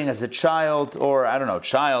remember hearing as a child, or I don't know,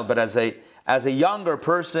 but as a younger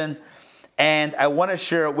person, and I want to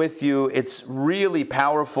share it with you. It's really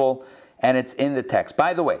powerful. And it's in the text.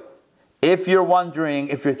 By the way, if you're wondering,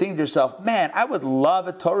 if you're thinking to yourself, man, I would love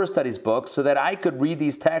a Torah studies book so that I could read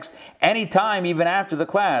these texts anytime, even after the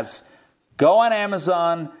class, go on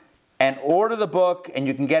Amazon and order the book, and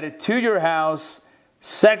you can get it to your house,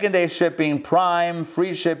 2nd-day shipping, Prime,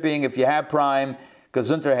 free shipping if you have Prime,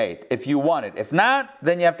 Gesundheit Hate, if you want it. If not,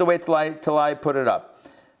 then you have to wait till I put it up,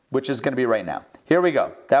 which is going to be right now. Here we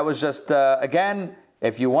go. That was just, again,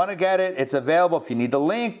 if you want to get it, it's available. If you need the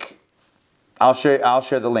link, I'll share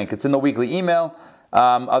the link. It's in the weekly email.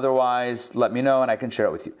 Otherwise, let me know and I can share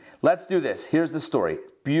it with you. Let's do this. Here's the story.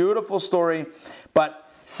 Beautiful story, but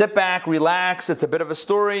sit back, relax. It's a bit of a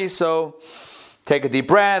story, so take a deep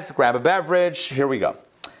breath, grab a beverage. Here we go.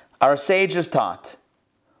 Our sages taught,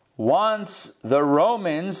 once the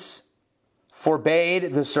Romans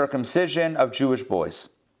forbade the circumcision of Jewish boys.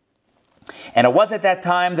 And it was at that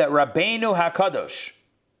time that Rabbeinu HaKadosh,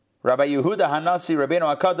 Rabbi Yehuda Hanasi,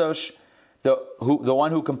 Rabbeinu HaKadosh, the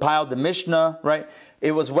one who compiled the Mishnah, right?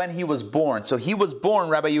 It was when he was born. So he was born,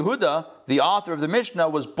 Rabbi Yehuda, the author of the Mishnah,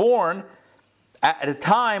 was born at a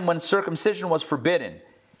time when circumcision was forbidden.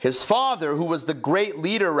 His father, who was the great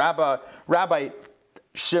leader, Rabbi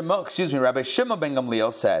Shimon ben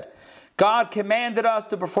Gamliel, said, God commanded us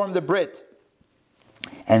to perform the Brit,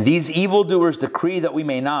 and these evildoers decree that we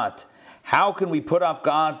may not. How can we put off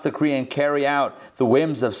God's decree and carry out the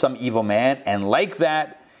whims of some evil man? And like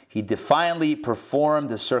that, he defiantly performed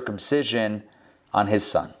the circumcision on his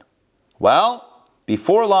son. Well,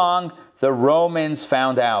 before long, the Romans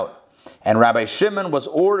found out. And Rabbi Shimon was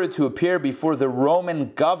ordered to appear before the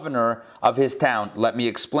Roman governor of his town. Let me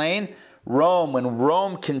explain. When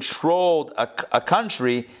Rome controlled a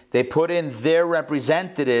country, they put in their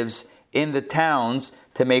representatives in the towns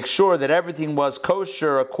to make sure that everything was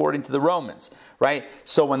kosher according to the Romans, right?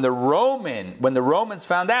 So when the Romans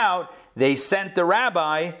found out, they sent the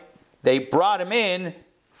rabbi, they brought him in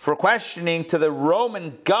for questioning to the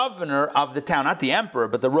Roman governor of the town, not the emperor,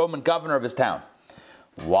 but the Roman governor of his town.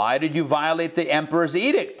 Why did you violate the emperor's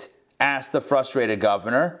edict? Asked the frustrated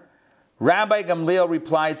governor. Rabbi Gamliel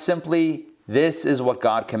replied simply, this is what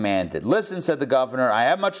God commanded. Listen, said the governor, I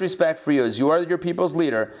have much respect for you as you are your people's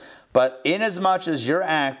leader, but inasmuch as your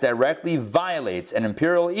act directly violates an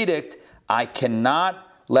imperial edict, I cannot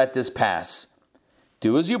let this pass.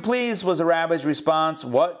 Do as you please, was the rabbi's response.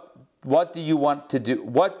 What do you want to do?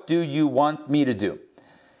 What do you want me to do?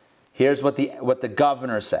 Here's what the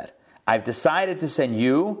governor said. I've decided to send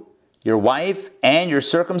you, your wife, and your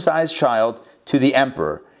circumcised child to the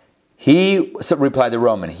emperor. He, replied the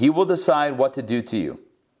Roman, he will decide what to do to you.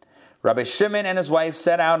 Rabbi Shimon and his wife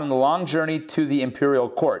set out on a long journey to the imperial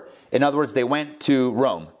court. In other words, they went to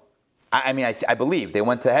Rome. I believe they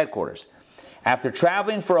went to headquarters. After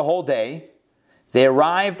traveling for a whole day, they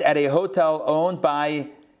arrived at a hotel owned by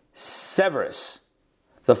Severus,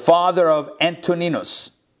 the father of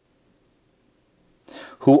Antoninus,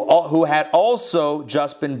 who had also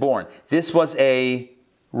just been born. This was a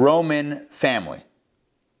Roman family.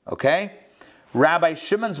 Okay? Rabbi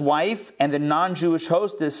Shimon's wife and the non-Jewish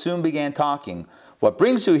hostess soon began talking. What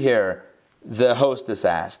brings you here? The hostess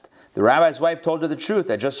asked. The rabbi's wife told her the truth.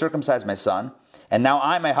 I just circumcised my son, and now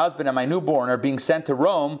I, my husband, and my newborn are being sent to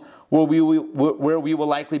Rome, where we will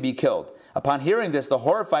likely be killed. Upon hearing this, the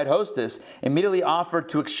horrified hostess immediately offered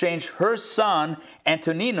to exchange her son,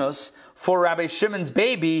 Antoninus, for Rabbi Shimon's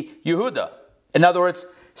baby, Yehuda. In other words,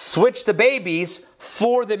 switch the babies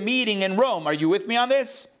for the meeting in Rome. Are you with me on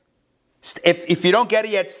this? If you don't get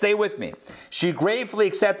it yet, stay with me. She gratefully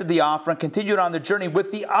accepted the offer and continued on the journey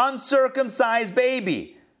with the uncircumcised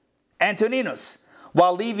baby, Antoninus,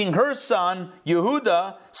 while leaving her son,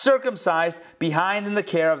 Yehuda, circumcised, behind in the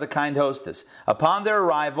care of the kind hostess. Upon their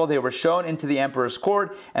arrival, they were shown into the emperor's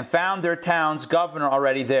court and found their town's governor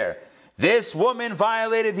already there. This woman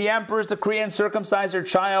violated the emperor's decree and circumcised her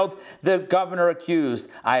child, the governor accused.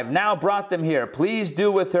 I have now brought them here. Please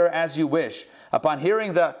do with her as you wish. Upon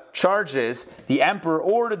hearing the charges, the emperor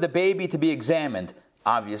ordered the baby to be examined.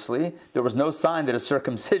 Obviously, there was no sign that a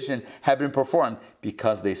circumcision had been performed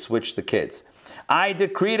because they switched the kids. I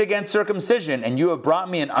decreed against circumcision, and you have brought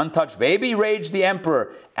me an untouched baby, raged the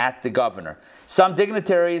emperor at the governor. Some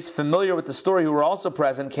dignitaries familiar with the story who were also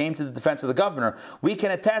present came to the defense of the governor. We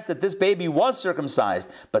can attest that this baby was circumcised,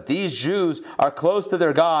 but these Jews are close to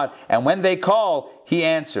their God, and when they call, he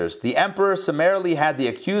answers. The emperor summarily had the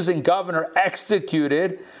accusing governor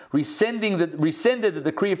executed, rescinded the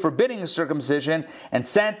decree forbidding circumcision, and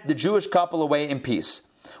sent the Jewish couple away in peace.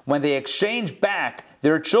 When they exchanged back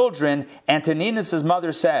their children, Antoninus'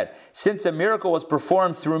 mother said, since a miracle was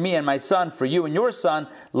performed through me and my son for you and your son,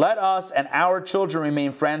 let us and our children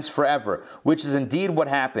remain friends forever, which is indeed what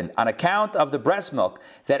happened. On account of the breast milk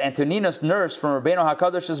that Antoninus nursed from Rabbeinu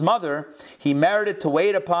HaKadosh's mother, he merited to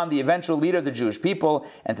wait upon the eventual leader of the Jewish people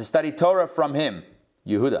and to study Torah from him,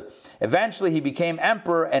 Yehuda. Eventually he became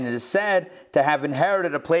emperor and it is said to have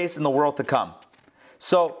inherited a place in the world to come.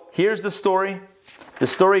 So here's the story. The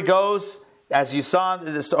story goes, as you saw,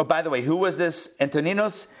 by the way, who was this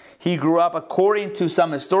Antoninus? He grew up, according to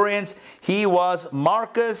some historians, he was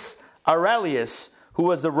Marcus Aurelius, who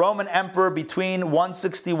was the Roman emperor between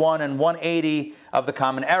 161 and 180 of the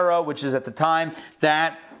Common Era, which is at the time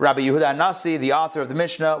that Rabbi Yehuda Nasi, the author of the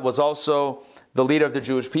Mishnah, was also the leader of the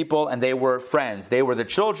Jewish people, and they were friends. They were the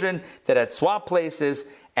children that had swapped places,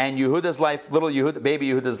 and Yehuda's life, baby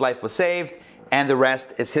Yehuda's life was saved, and the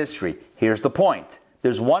rest is history. Here's the point.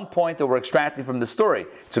 There's one point that we're extracting from the story.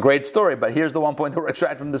 It's a great story, but here's the one point that we're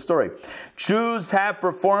extracting from the story. Jews have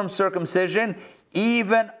performed circumcision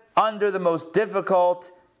even under the most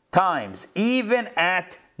difficult times, even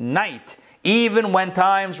at night, even when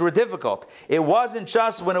times were difficult. It wasn't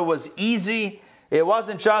just when it was easy. It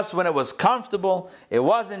wasn't just when it was comfortable. It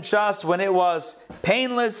wasn't just when it was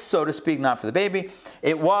painless, so to speak, not for the baby.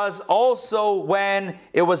 It was also when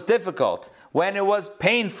it was difficult, when it was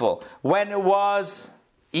painful, when it was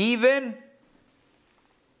even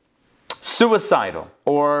suicidal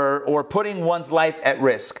or putting one's life at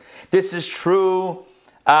risk. This is true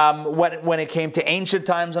When it came to ancient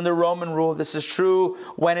times under Roman rule. This is true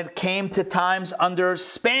when it came to times under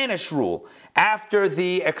Spanish rule, after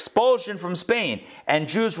the expulsion from Spain, and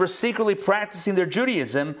Jews were secretly practicing their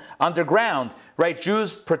Judaism underground, right?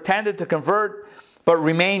 Jews pretended to convert, but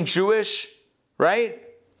remained Jewish, right?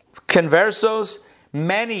 Conversos.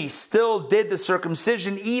 Many still did the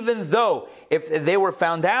circumcision, even though if they were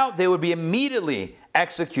found out, they would be immediately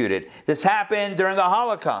executed. This happened during the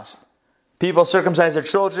Holocaust. People circumcised their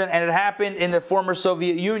children, and it happened in the former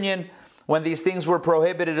Soviet Union when these things were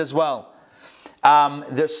prohibited as well.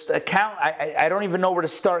 There's I don't even know where to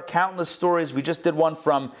start. Countless stories. We just did one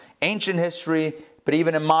from ancient history, but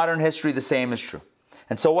even in modern history, the same is true.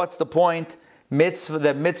 And so what's the point? The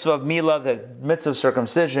mitzvah of Milah, the mitzvah of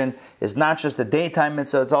circumcision, is not just a daytime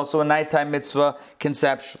mitzvah, it's also a nighttime mitzvah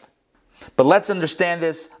conceptually. But let's understand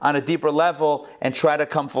this on a deeper level and try to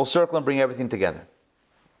come full circle and bring everything together.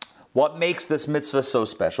 What makes this mitzvah so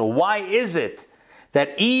special? Why is it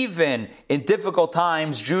that even in difficult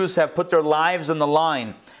times, Jews have put their lives on the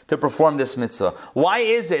line to perform this mitzvah? Why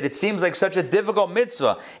is it? It seems like such a difficult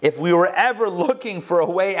mitzvah. If we were ever looking for a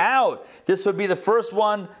way out, this would be the first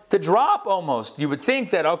one to drop almost. You would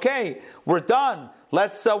think that, okay, we're done.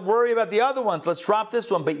 Let's worry about the other ones. Let's drop this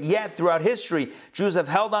one. But yet, throughout history, Jews have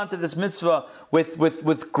held on to this mitzvah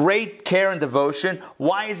with great care and devotion.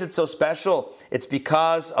 Why is it so special? It's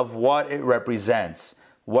because of what it represents.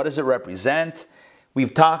 What does it represent?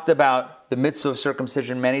 We've talked about the mitzvah of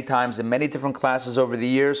circumcision many times in many different classes over the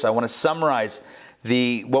years. So I want to summarize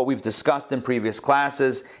what we've discussed in previous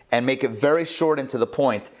classes and make it very short and to the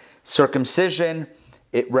point. Circumcision,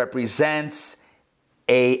 it represents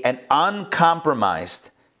an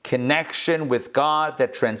uncompromised connection with God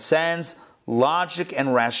that transcends logic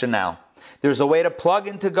and rationale. There's a way to plug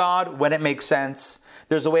into God when it makes sense.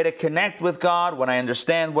 There's a way to connect with God when I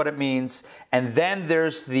understand what it means. And then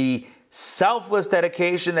there's the selfless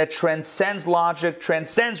dedication that transcends logic,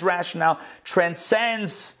 transcends rationale,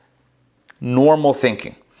 transcends normal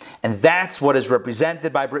thinking. And that's what is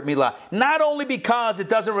represented by Brit Milah. Not only because it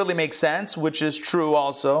doesn't really make sense, which is true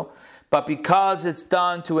also, but because it's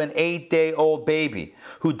done to an 8-day-old baby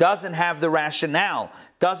who doesn't have the rationale,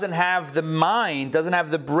 doesn't have the mind, doesn't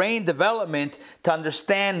have the brain development to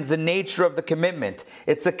understand the nature of the commitment.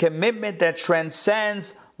 It's a commitment that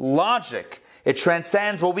transcends logic. It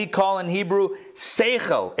transcends what we call in Hebrew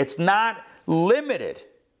seichel. It's not limited.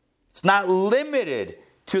 It's not limited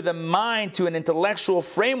to the mind, to an intellectual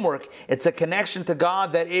framework. It's a connection to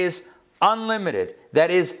God that is unlimited,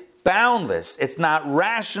 that is boundless. It's not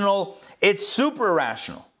rational, it's super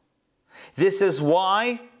rational. This is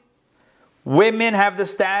why women have the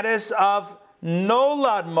status of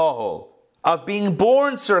nolad mohol, of being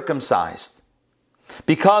born circumcised.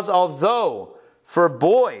 Because although for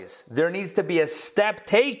boys there needs to be a step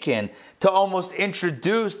taken to almost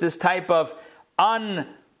introduce this type of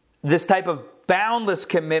boundless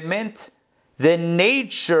commitment, the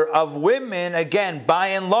nature of women, again, by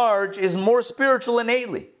and large, is more spiritual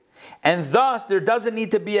innately. And thus, there doesn't need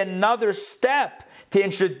to be another step to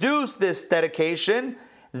introduce this dedication.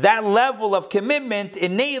 That level of commitment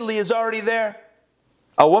innately is already there.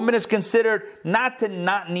 A woman is considered not to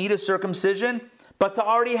not need a circumcision, but to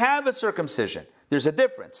already have a circumcision. There's a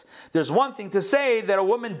difference. There's one thing to say that a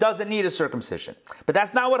woman doesn't need a circumcision. But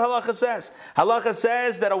that's not what halacha says. Halacha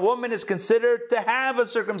says that a woman is considered to have a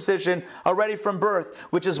circumcision already from birth,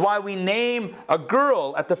 which is why we name a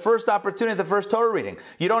girl at the first opportunity, the first Torah reading.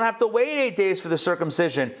 You don't have to wait 8 days for the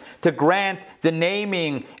circumcision to grant the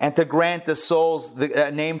naming and to grant the soul's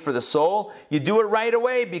name for the soul. You do it right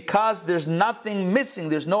away because there's nothing missing.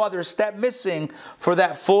 There's no other step missing for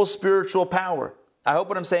that full spiritual power. I hope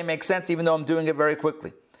what I'm saying makes sense, even though I'm doing it very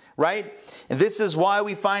quickly, right? And this is why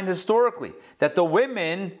we find historically that the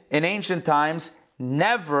women in ancient times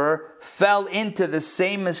never fell into the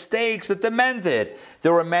same mistakes that the men did.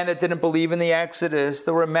 There were men that didn't believe in the Exodus.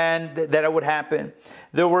 There were men that it would happen.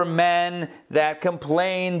 There were men that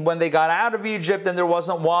complained when they got out of Egypt and there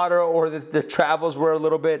wasn't water, or the travels were a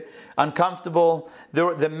little bit uncomfortable.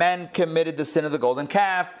 The men committed the sin of the golden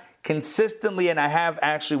calf consistently, and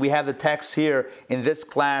we have the texts here in this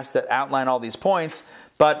class that outline all these points,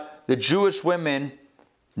 but the Jewish women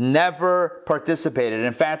never participated.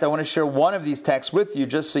 In fact, I want to share one of these texts with you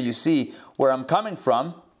just so you see where I'm coming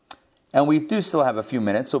from, and we do still have a few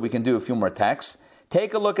minutes, so we can do a few more texts.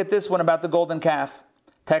 Take a look at this one about the golden calf.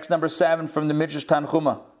 Text number 7 from the Midrash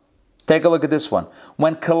Tanchuma. Take a look at this one.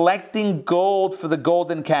 When collecting gold for the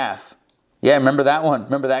golden calf, yeah, remember that one?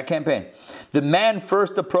 Remember that campaign? The men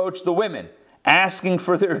first approached the women, asking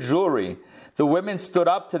for their jewelry. the women stood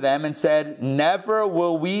up to them and said, "Never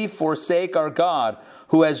will we forsake our God,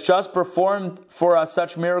 who has just performed for us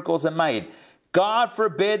such miracles and might. God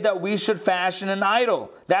forbid that we should fashion an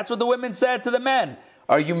idol." That's what the women said to the men.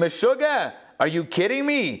 Are you meshuggah? Are you kidding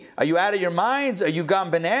me? Are you out of your minds? Are you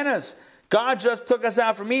gone bananas? God just took us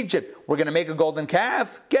out from Egypt. We're going to make a golden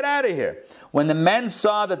calf? Get out of here. When the men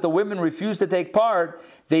saw that the women refused to take part,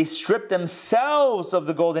 they stripped themselves of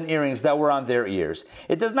the golden earrings that were on their ears.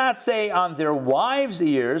 It does not say on their wives'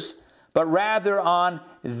 ears, but rather on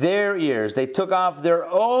their ears. They took off their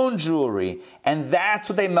own jewelry, and that's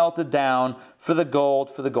what they melted down for the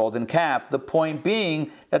golden calf. The point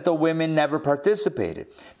being that the women never participated.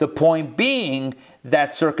 The point being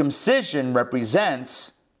that circumcision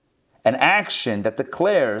represents an action that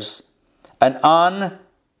declares an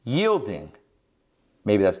unyielding,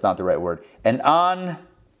 maybe that's not the right word, an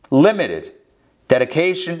unlimited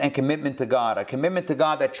dedication and commitment to God. A commitment to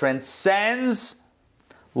God that transcends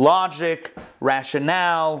logic,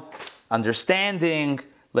 rationale, understanding,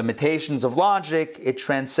 limitations of logic. It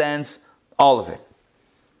transcends all of it.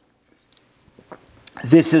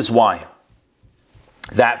 This is why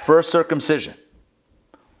that first circumcision,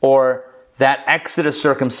 or that Exodus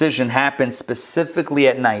circumcision, happened specifically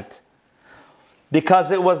at night, because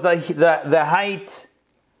it was the height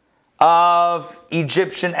of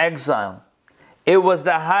Egyptian exile. It was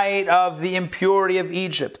the height of the impurity of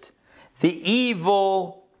Egypt. The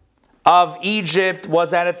evil of Egypt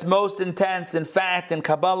was at its most intense. In fact, in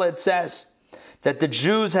Kabbalah it says that the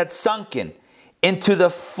Jews had sunken into the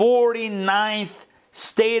 49th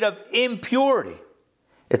state of impurity.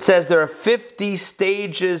 It says there are 50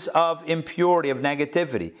 stages of impurity, of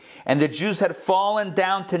negativity. And the Jews had fallen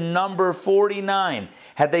down to number 49.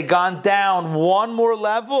 Had they gone down one more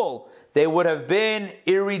level, they would have been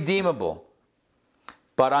irredeemable.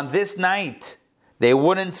 But on this night, they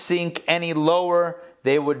wouldn't sink any lower.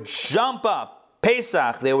 They would jump up.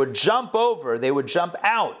 Pesach, they would jump over. They would jump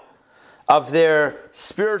out of their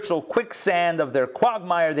spiritual quicksand, of their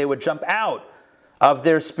quagmire. They would jump out of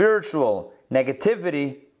their spiritual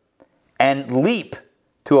negativity and leap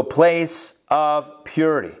to a place of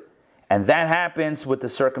purity. And that happens with the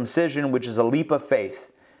circumcision, which is a leap of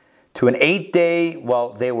faith. To an 8-day,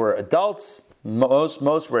 well, they were adults,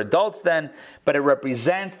 most were adults then, but it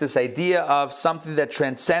represents this idea of something that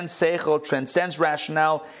transcends seichel, transcends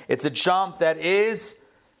rationale. It's a jump that is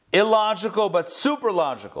illogical, but super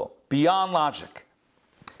logical, beyond logic.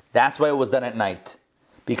 That's why it was done at night.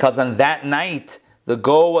 Because on that night, the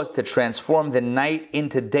goal was to transform the night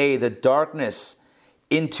into day, the darkness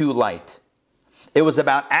into light. It was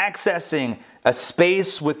about accessing a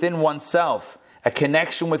space within oneself, a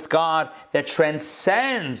connection with God that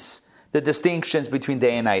transcends the distinctions between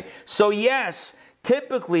day and night. So yes,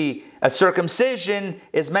 typically a circumcision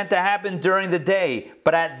is meant to happen during the day,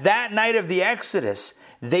 but at that night of the Exodus,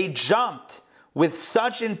 they jumped with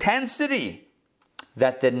such intensity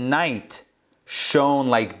that the night shone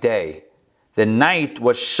like day. The night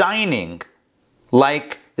was shining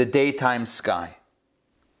like the daytime sky.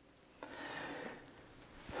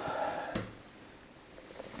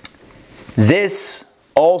 This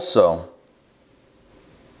also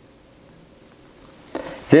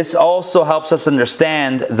helps us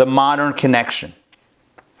understand the modern connection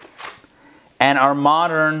and our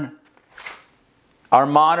modern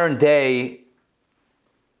day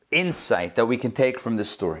insight that we can take from this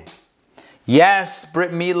story. Yes,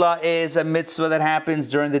 Brit Milah is a mitzvah that happens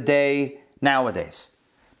during the day nowadays.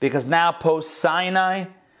 Because now post-Sinai,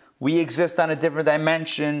 we exist on a different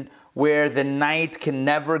dimension where the night can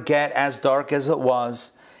never get as dark as it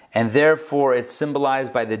was. And therefore it's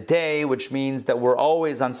symbolized by the day, which means that we're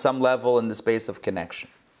always on some level in the space of connection.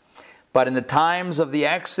 But in the times of the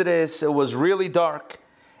Exodus, it was really dark.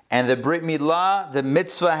 And the Brit Milah, the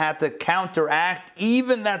mitzvah, had to counteract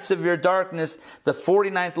even that severe darkness, the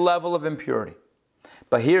 49th level of impurity.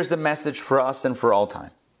 But here's the message for us and for all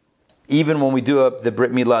time. Even when we do the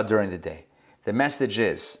Brit Milah during the day. The message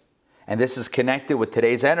is, and this is connected with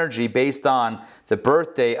today's energy based on the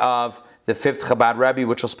birthday of the 5th Chabad Rabbi,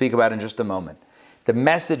 which we'll speak about in just a moment. The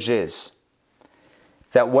message is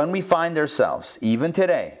that when we find ourselves, even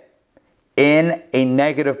today, in a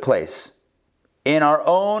negative place, in our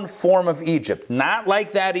own form of Egypt, not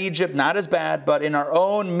like that Egypt, not as bad, but in our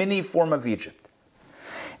own mini form of Egypt.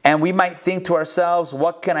 And we might think to ourselves,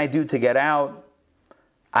 what can I do to get out?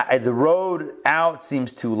 The road out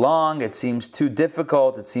seems too long, it seems too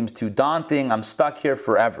difficult, it seems too daunting, I'm stuck here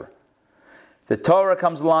forever. The Torah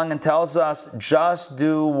comes along and tells us, just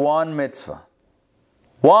do one mitzvah.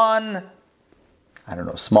 One,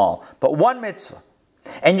 small, but one mitzvah.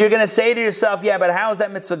 And you're going to say to yourself, yeah, but how is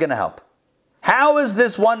that mitzvah going to help? How is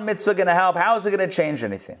this one mitzvah going to help? How is it going to change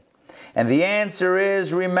anything? And the answer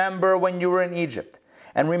is, remember when you were in Egypt.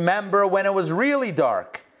 And remember when it was really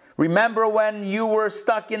dark. Remember when you were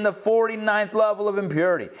stuck in the 49th level of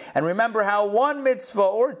impurity. And remember how one mitzvah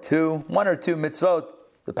or two, one or two mitzvot,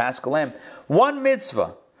 the Paschal Lamb, one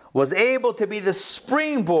mitzvah was able to be the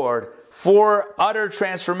springboard for utter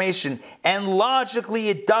transformation. And logically,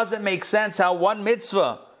 it doesn't make sense how one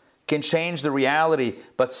mitzvah can change the reality.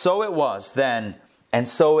 But so it was then, and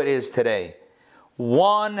so it is today.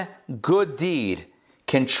 One good deed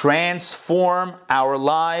can transform our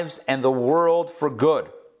lives and the world for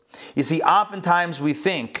good. You see, oftentimes we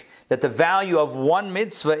think that the value of one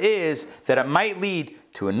mitzvah is that it might lead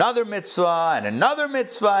to another mitzvah,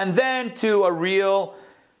 and then to a real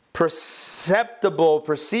perceivable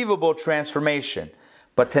transformation.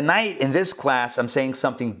 But tonight in this class, I'm saying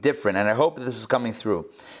something different, and I hope that this is coming through.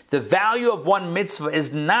 The value of one mitzvah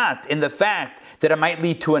is not in the fact that it might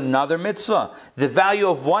lead to another mitzvah. The value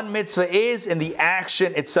of one mitzvah is in the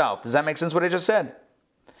action itself. Does that make sense what I just said?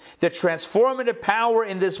 The transformative power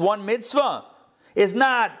in this one mitzvah is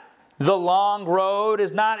not the long road,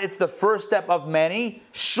 it's the first step of many.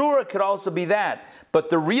 Sure, it could also be that. But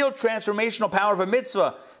the real transformational power of a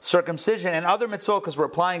mitzvah, circumcision and other mitzvah, because we're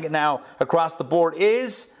applying it now across the board,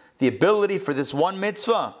 is the ability for this one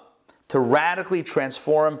mitzvah to radically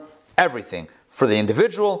transform everything for the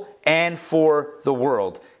individual and for the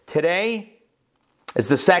world. Today is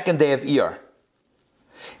the second day of Iyar.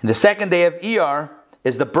 And the second day of Iyar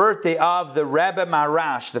is the birthday of the Rebbe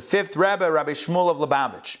Maharash, the fifth Rebbe, Rabbi Shmuel of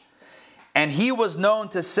Lubavitch. And he was known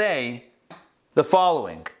to say the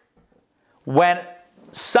following: when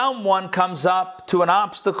someone comes up to an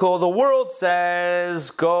obstacle, the world says,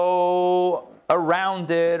 go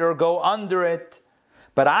around it or go under it.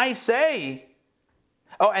 But I say,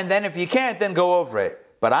 and then if you can't, then go over it.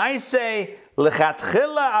 But I say,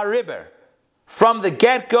 lechatchila ariber, from the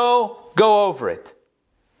get-go, go over it.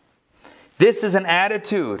 This is an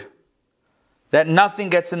attitude that nothing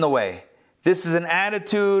gets in the way. This is an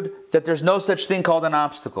attitude that there's no such thing called an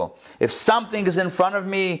obstacle. If something is in front of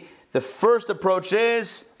me, the first approach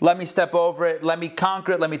is, let me step over it, let me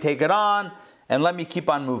conquer it, let me take it on, and let me keep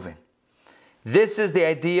on moving. This is the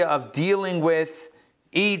idea of dealing with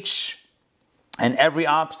each and every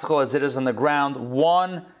obstacle as it is on the ground,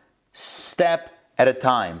 one step at a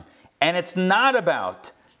time. And it's not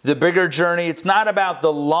about the bigger journey, it's not about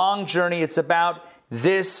the long journey, it's about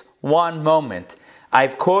this one moment.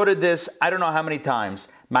 I've quoted this I don't know how many times.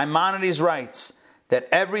 Maimonides writes that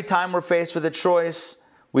every time we're faced with a choice,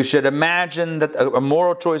 we should imagine that a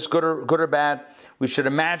moral choice, good or bad, we should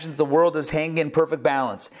imagine that the world is hanging in perfect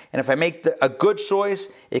balance. And if I make a good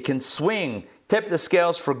choice, it can swing, tip the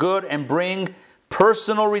scales for good and bring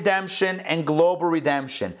personal redemption and global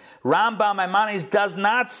redemption. Rambam Maimonides does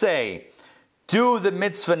not say, do the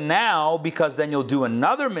mitzvah now, because then you'll do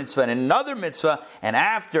another mitzvah and another mitzvah, and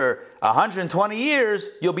after 120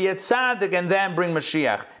 years, you'll be at tzaddik and then bring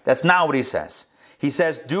Mashiach. That's not what he says. He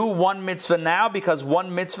says, do one mitzvah now, because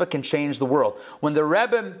one mitzvah can change the world. When the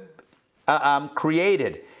Rebbe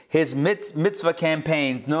created his mitzvah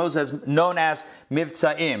campaigns, known as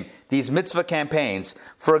Mivtzaim, these mitzvah campaigns,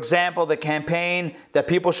 for example, the campaign that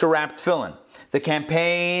people should wrap tefillin, the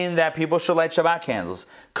campaign that people should light Shabbat candles,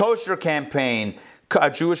 kosher campaign,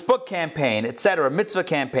 a Jewish book campaign, etc., mitzvah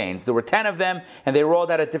campaigns. There were 10 of them, and they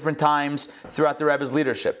rolled out at different times throughout the Rebbe's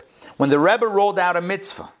leadership. When the Rebbe rolled out a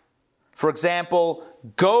mitzvah, for example,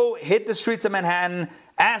 go hit the streets of Manhattan,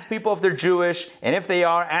 ask people if they're Jewish, and if they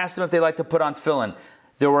are, ask them if they like to put on tefillin.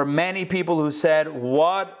 There were many people who said,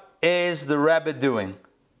 what is the Rebbe doing?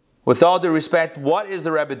 With all due respect, what is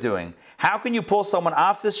the Rebbe doing? How can you pull someone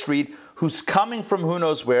off the street who's coming from who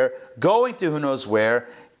knows where, going to who knows where,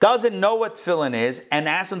 doesn't know what tefillin is, and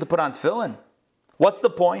ask them to put on tefillin? What's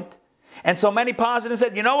the point? And so many paused and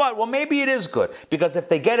said, you know what? Well, maybe it is good. Because if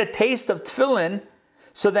they get a taste of tefillin,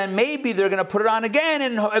 so then maybe they're going to put it on again,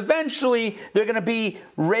 and eventually they're going to be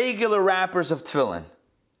regular wrappers of tefillin.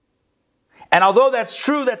 And although that's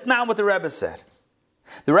true, that's not what the Rebbe said.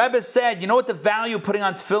 The Rebbe said, you know what the value of putting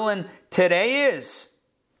on tefillin today is?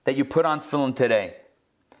 That you put on tefillin today.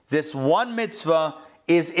 This one mitzvah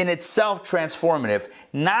is in itself transformative,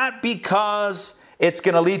 not because it's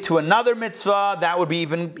going to lead to another mitzvah,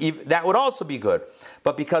 that would also be good,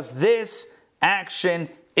 but because this action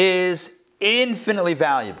is infinitely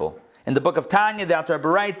valuable. In the book of Tanya, the Alter Rebbe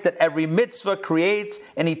writes that every mitzvah creates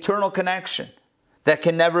an eternal connection that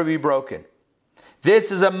can never be broken.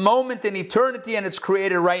 This is a moment in eternity, and it's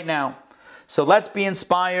created right now. So let's be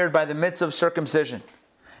inspired by the mitzvah of circumcision.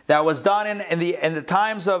 that was done in the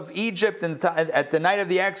times of Egypt and at the night of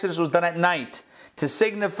the Exodus was done at night, to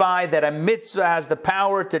signify that a mitzvah has the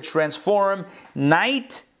power to transform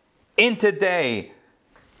night into day,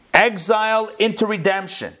 exile into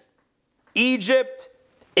redemption, Egypt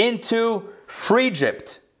into free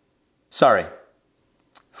Egypt.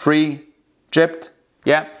 Free Egypt.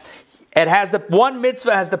 Yeah. It has one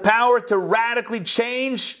mitzvah has the power to radically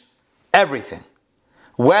change everything.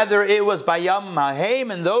 Whether it was Bayam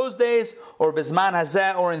Mahem in those days, or Bisman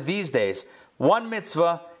Hazeh, or in these days. One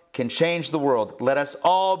mitzvah can change the world. Let us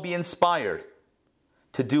all be inspired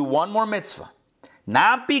to do one more mitzvah.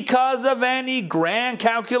 Not because of any grand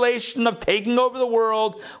calculation of taking over the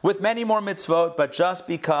world with many more mitzvot, but just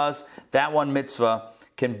because that one mitzvah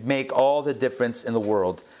can make all the difference in the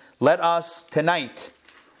world. Let us tonight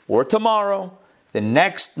or tomorrow, the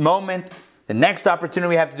next moment, the next opportunity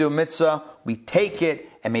we have to do a mitzvah, we take it,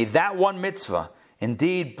 and may that one mitzvah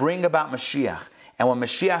indeed bring about Mashiach. And when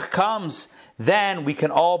Mashiach comes, then we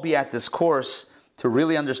can all be at this course to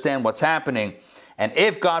really understand what's happening. And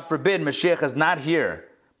if, God forbid, Mashiach is not here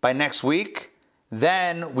by next week,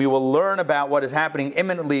 then we will learn about what is happening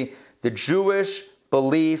imminently, the Jewish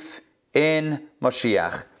belief in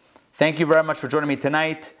Mashiach. Thank you very much for joining me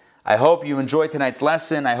tonight. I hope you enjoyed tonight's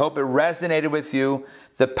lesson. I hope it resonated with you.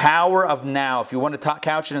 The power of now. If you want to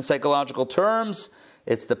couch it in psychological terms,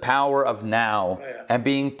 it's the power of now and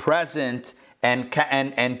being present and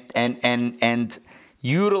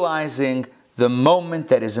utilizing the moment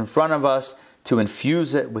that is in front of us to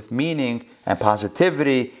infuse it with meaning and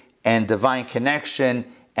positivity and divine connection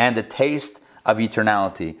and the taste of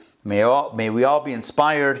eternality. May we all be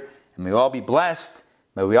inspired, and may we all be blessed.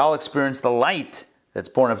 May we all experience the light that's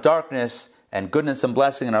born of darkness and goodness and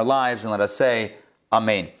blessing in our lives. And let us say,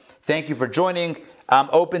 Amen. Thank you for joining. I'm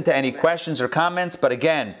open to any questions or comments. But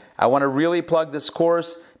again, I want to really plug this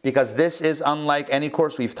course because this is unlike any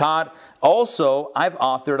course we've taught. Also, I've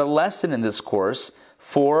authored a lesson in this course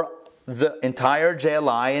for the entire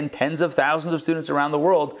JLI, and tens of thousands of students around the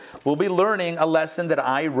world will be learning a lesson that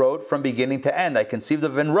I wrote from beginning to end. I conceived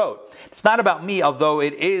of and wrote. It's not about me, although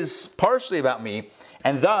it is partially about me.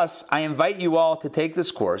 And thus, I invite you all to take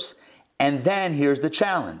this course. And then here's the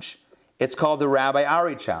challenge. It's called the Rabbi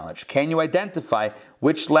Ari Challenge. Can you identify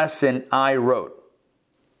which lesson I wrote?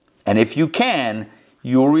 And if you can,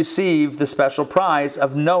 you'll receive the special prize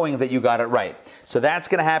of knowing that you got it right. So that's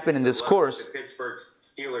going to happen in this course. The Pittsburgh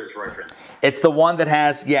Steelers reference. It's the one that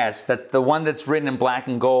has, yes, that's the one that's written in black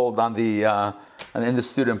and gold on the in the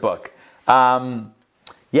student book.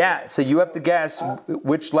 Yeah, so you have to guess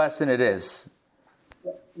which lesson it is.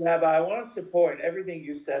 Rabbi, I want to support everything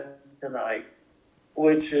you said tonight,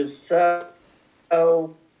 which is so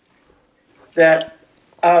that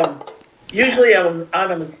usually I'm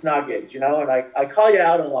a misnuggage, and I call you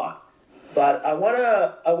out a lot, but I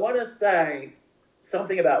want to say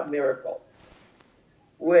something about miracles,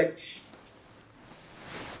 which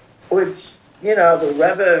the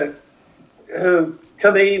Rebbe, who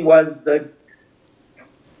to me was the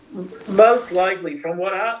most likely, from the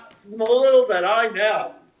little that I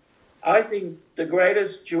know, I think the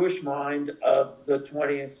greatest Jewish mind of the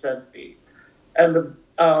 20th century, and the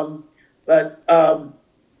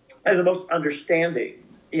most understanding,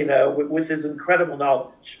 with his incredible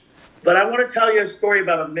knowledge. But I want to tell you a story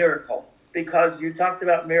about a miracle, because you talked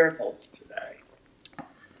about miracles today,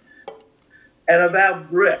 and about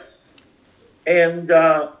bris, and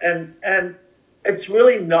it's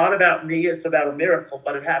really not about me; it's about a miracle,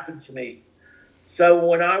 but it happened to me. So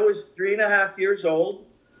when I was 3.5 years old,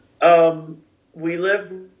 we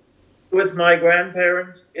lived with my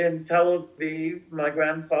grandparents in Tel Aviv. My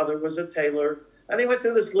grandfather was a tailor, and he went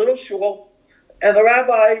to this little shul, and the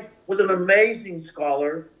rabbi was an amazing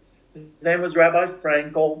scholar. His name was Rabbi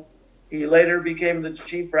Frankel. He later became the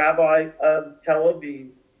chief rabbi of Tel Aviv.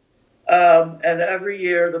 And every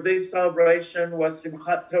year, the big celebration was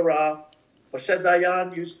Simchat Torah. Moshe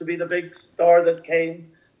Dayan used to be the big star that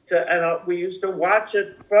came and we used to watch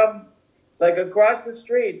it from, across the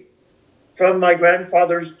street from my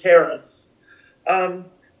grandfather's terrace.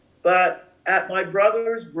 But at my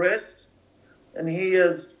brother's bris, and he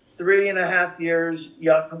is 3.5 years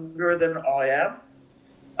younger than I am,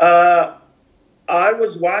 I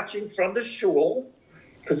was watching from the shul,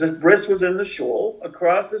 because the bris was in the shul,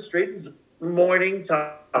 across the street. It was morning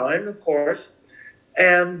time, of course.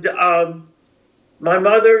 And my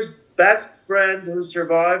mother's best friend, who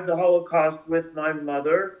survived the Holocaust with my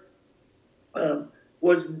mother,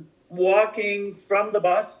 was walking from the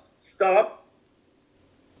bus stop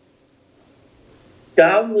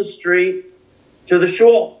down the street to the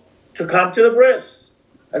shul to come to the bris.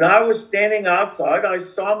 And I was standing outside. I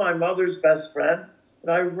saw my mother's best friend,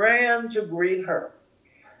 and I ran to greet her.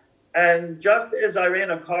 And just as I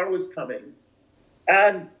ran, a car was coming.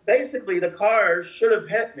 And basically, the car should have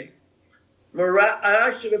hit me. I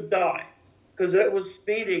should have died because it was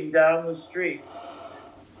speeding down the street.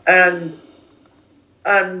 And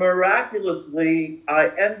miraculously, I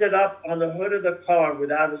ended up on the hood of the car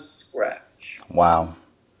without a scratch. Wow.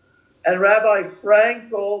 And Rabbi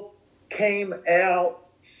Frankel came out,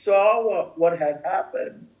 saw what had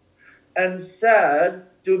happened, and said,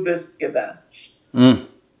 "Du bist gebencht."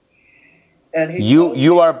 And he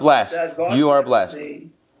you are blessed. You are blessed.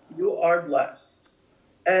 You are blessed.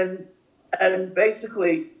 And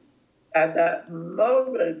basically, at that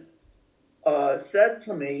moment, said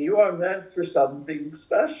to me, "You are meant for something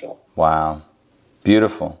special." Wow.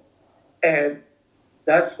 Beautiful. And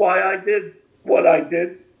that's why I did what I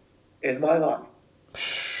did in my life.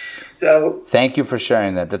 So thank you for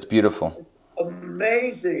sharing that. That's beautiful.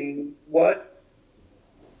 Amazing what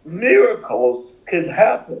miracles can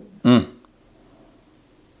happen.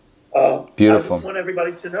 Beautiful. I just want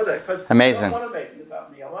everybody to know that, because amazing. I don't want to make it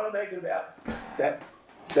about me. I want to make it about that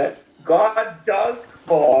God does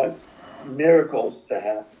cause miracles to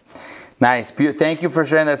happen. Nice. Thank you for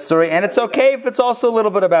sharing that story. And it's okay if it's also a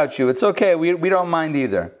little bit about you. It's okay. We don't mind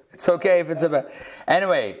either. It's okay if it's about...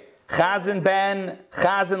 Anyway, Chazan Ben,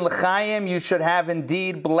 Chazan L'chaim, you should have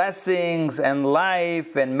indeed blessings and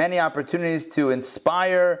life and many opportunities to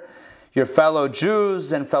inspire your fellow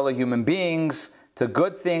Jews and fellow human beings to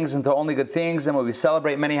good things and to only good things, and when we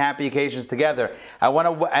celebrate many happy occasions together. I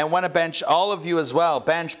want to bench all of you as well.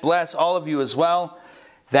 Bless all of you as well,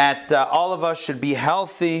 that all of us should be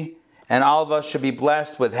healthy and all of us should be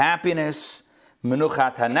blessed with happiness,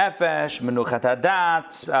 menuchat hanefesh, menuchat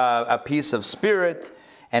hadat, a peace of spirit,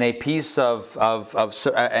 and a peace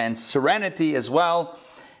and serenity as well.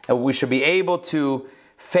 And we should be able to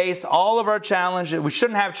face all of our challenges. We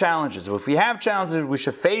shouldn't have challenges. If we have challenges, we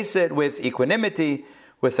should face it with equanimity,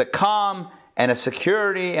 with a calm and a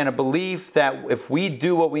security and a belief that if we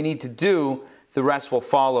do what we need to do, the rest will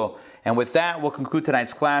follow. And with that, we'll conclude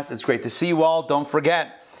tonight's class. It's great to see you all. Don't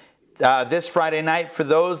forget, this Friday night, for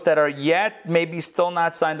those that are yet maybe still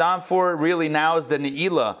not signed on for it, really now is the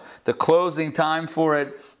Ne'ilah, the closing time for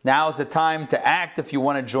it. Now is the time to act if you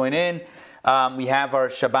want to join in. We have our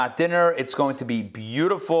Shabbat dinner. It's going to be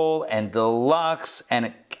beautiful and deluxe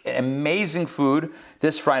and amazing food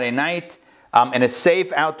this Friday night in a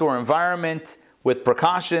safe outdoor environment with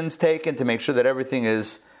precautions taken to make sure that everything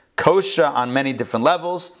is kosher on many different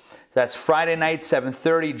levels. That's Friday night,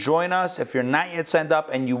 7:30. Join us. If you're not yet signed up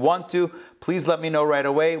and you want to, please let me know right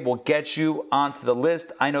away. We'll get you onto the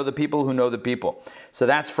list. I know the people who know the people. So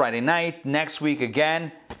that's Friday night. Next week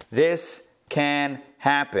again, this can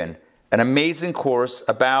happen. An amazing course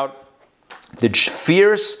about the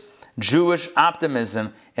fierce Jewish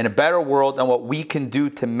optimism in a better world and what we can do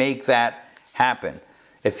to make that happen.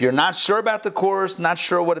 If you're not sure about the course, not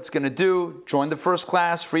sure what it's going to do, join the first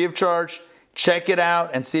class free of charge. Check it out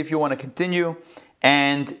and see if you want to continue.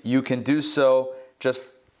 And you can do so. Just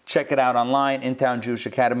check it out online,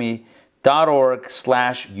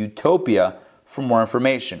 intownjewishacademy.org/utopia for more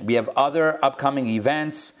information. We have other upcoming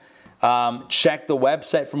events. Check the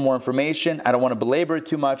website for more information. I don't want to belabor it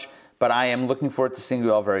too much, but I am looking forward to seeing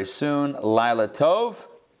you all very soon. Laila Tov.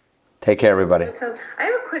 Take care, everybody. I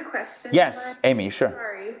have a quick question. Yes, Amy, sure.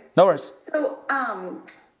 Sorry. No worries. So,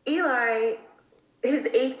 Eli, his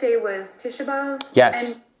 8th day was Tisha B'Av.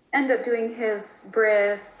 Yes. And ended up doing his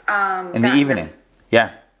bris in the evening.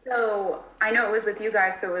 Yeah. So I know it was with you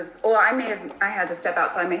guys. So it was. Well, I had to step out,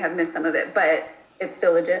 so I may have missed some of it, but it's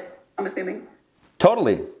still legit, I'm assuming.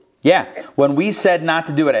 Totally. Yeah. When we said not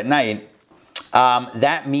to do it at night,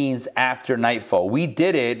 that means after nightfall. We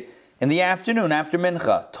did it in the afternoon, after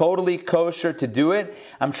mincha. Totally kosher to do it.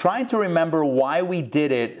 I'm trying to remember why we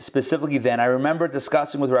did it specifically then. I remember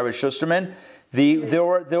discussing with Rabbi Schusterman.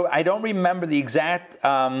 I don't remember the exact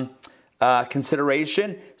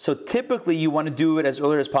consideration. So typically you want to do it as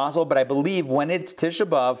early as possible, but I believe when it's Tisha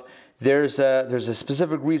B'Av, there's a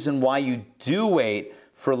specific reason why you do wait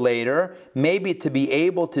for later. Maybe to be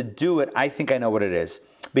able to do it, I think I know what it is.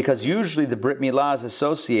 Because usually the Brit Milah is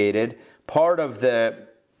associated, part of a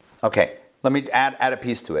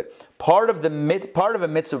piece to it. Part of a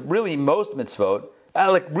mitzvah, really most mitzvot,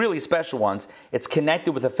 like really special ones, it's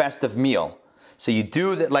connected with a festive meal. So you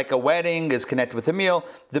do that like a wedding is connected with a meal.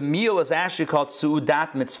 The meal is actually called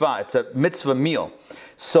su'udat mitzvah. It's a mitzvah meal.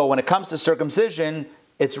 So when it comes to circumcision,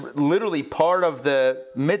 it's literally part of the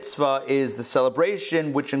mitzvah is the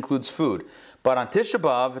celebration, which includes food. But on Tisha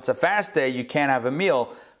B'Av, it's a fast day, you can't have a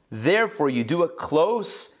meal. Therefore, you do it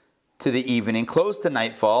close to the evening, close to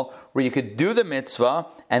nightfall, where you could do the mitzvah,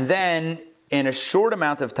 and then in a short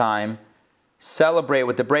amount of time, celebrate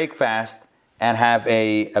with the break fast and have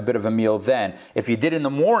a bit of a meal then. If you did in the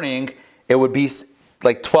morning, it would be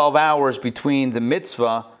like 12 hours between the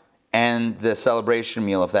mitzvah and the celebration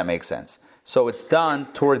meal, if that makes sense. So it's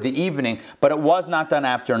done toward the evening, but it was not done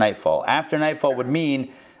after nightfall. After nightfall would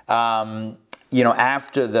mean,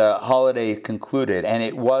 after the holiday concluded. And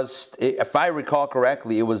it was, if I recall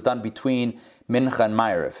correctly, it was done between Mincha and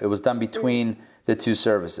Ma'ariv. It was done between the two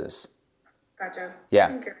services. Gotcha.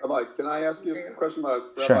 Yeah. Rabbi, can I ask you a question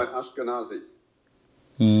about Rabbi Sure. Ashkenazi?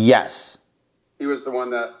 Yes. He was the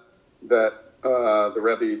one that the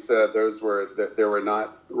Rebbe said they were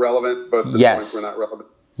not relevant. Both the Yes. points were not relevant.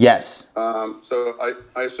 Yes. So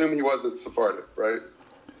I assume he wasn't Sephardic, right?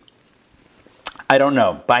 I don't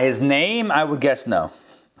know. By his name, I would guess no.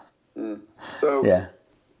 So Yeah.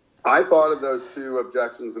 I thought of those two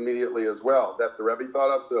objections immediately as well, that the Rebbe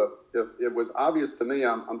thought of. So if it was obvious to me,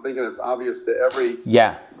 I'm thinking it's obvious to every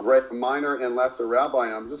great minor and lesser rabbi.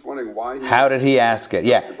 And I'm just wondering why. How did he ask it?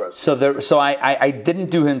 Yeah. So I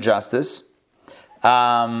didn't do him justice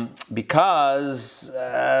because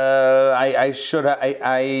I should have.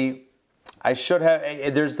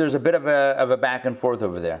 There's a bit of a back and forth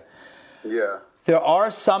over there. Yeah. There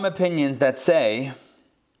are some opinions that say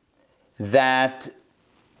that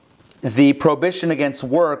the prohibition against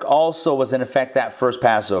work also was in effect that first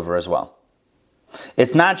Passover as well.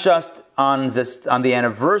 It's not just on the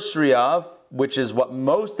anniversary of, which is what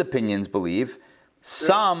most opinions believe.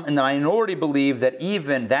 Some in the minority believe that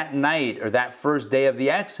even that night or that first day of the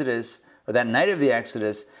Exodus or that night of the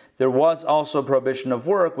Exodus, there was also a prohibition of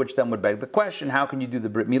work, which then would beg the question, how can you do the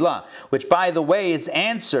Brit Milah? Which, by the way, is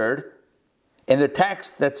answered in the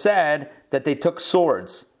text that said that they took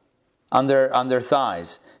swords on their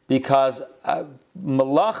thighs. Because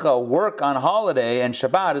malacha, work on holiday and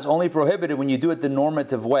Shabbat, is only prohibited when you do it the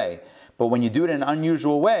normative way. But when you do it in an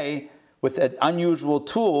unusual way, with an unusual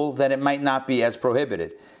tool, then it might not be as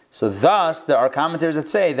prohibited. So thus, there are commentators that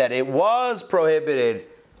say that it was prohibited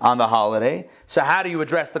on the holiday. So how do you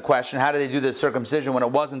address the question, how do they do the circumcision when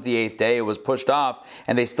it wasn't the 8th day, it was pushed off,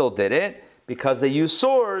 and they still did it? Because they used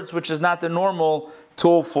swords, which is not the normal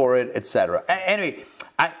tool for it, etc. Anyway,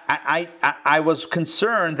 I was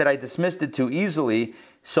concerned that I dismissed it too easily.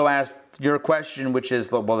 So asked your question, which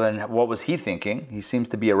is, well, then what was he thinking? He seems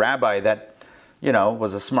to be a rabbi that,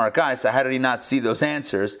 was a smart guy. So how did he not see those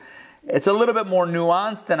answers? It's a little bit more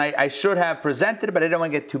nuanced than I should have presented, but I don't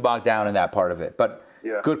want to get too bogged down in that part of it. But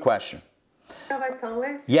Good question. Rabbi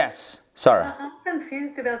Sollish? Yes, Sarah. I'm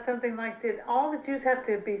confused about something like, did all the Jews have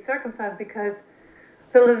to be circumcised because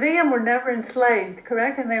the Levium were never enslaved,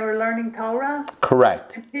 correct? And they were learning Torah?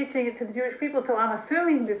 Correct. And teaching it to the Jewish people. So I'm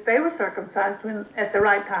assuming that they were circumcised at the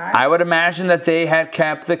right time. I would imagine that they had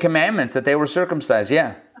kept the commandments, that they were circumcised,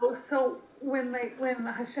 yeah. So when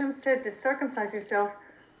Hashem said to circumcise yourself,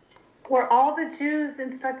 were all the Jews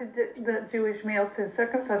instructed the Jewish males to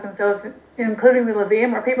circumcise themselves, including the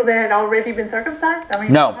Levium, or people that had already been circumcised? I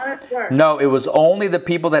mean, no. How did it work? No, it was only the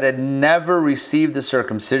people that had never received the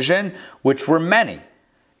circumcision, which were many.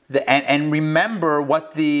 And remember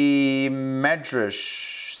what the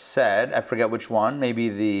Medrash said. I forget which one. Maybe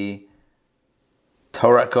the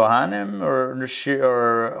Torah Kohanim or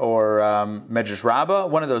Medrash Rabbah.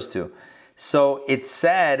 One of those two. So it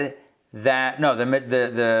said that the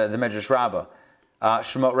Medrash Rabbah,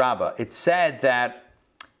 Shemot Rabbah. It said that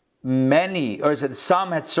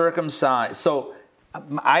some had circumcised. So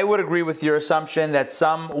I would agree with your assumption that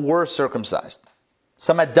some were circumcised.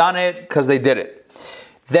 Some had done it because they did it.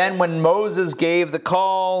 Then when Moses gave the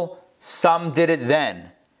call, some did it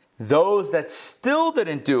then. Those that still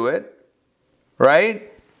didn't do it, right?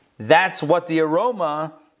 That's what the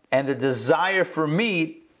aroma and the desire for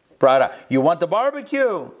meat brought up. You want the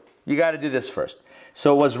barbecue? You got to do this first.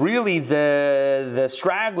 So it was really the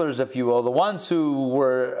stragglers, if you will, the ones who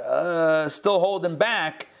were still holding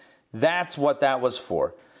back. That's what that was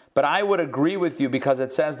for. But I would agree with you because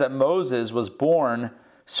it says that Moses was born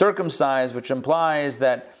circumcised, which implies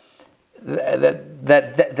that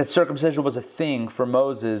circumcision was a thing for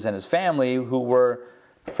Moses and his family, who were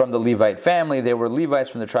from the Levite family. They were Levites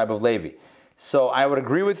from the tribe of Levi. So I would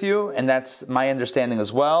agree with you, and that's my understanding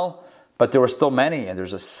as well. But there were still many, and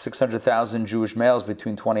there's 600,000 Jewish males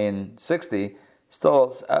between 20 and 60.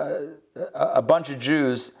 Still a bunch of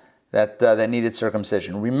Jews that needed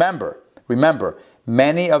circumcision. Remember,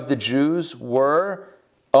 many of the Jews were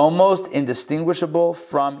almost indistinguishable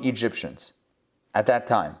from Egyptians at that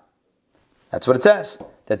time. That's what it says,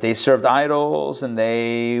 that they served idols and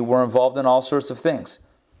they were involved in all sorts of things.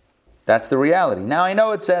 That's the reality. Now, I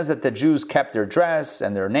know it says that the Jews kept their dress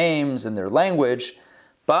and their names and their language,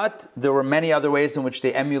 but there were many other ways in which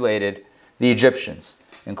they emulated the Egyptians,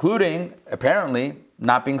 including, apparently,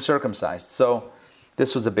 not being circumcised. So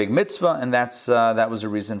this was a big mitzvah, and that was a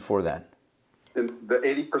reason for that. And the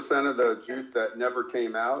 80% of the Jews that never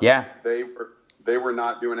came out, they were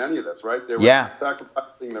not doing any of this, right? They were not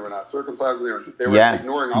sacrificing, they were not circumcising, they were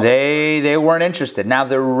ignoring all They weren't interested. Now,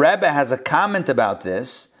 the Rebbe has a comment about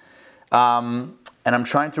this, and I'm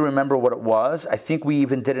trying to remember what it was. I think we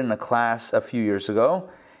even did it in a class a few years ago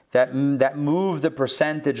that moved the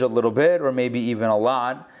percentage a little bit, or maybe even a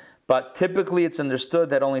lot. But typically it's understood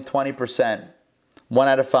that only 20%, 1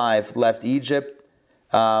 out of 5, left Egypt.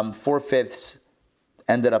 4/5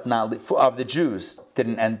 ended up not of the Jews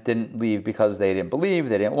didn't leave because they didn't believe,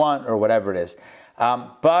 they didn't want, or whatever it is.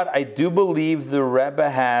 But I do believe the Rebbe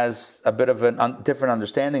has a bit of a different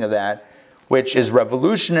understanding of that, which is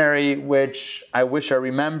revolutionary, which I wish I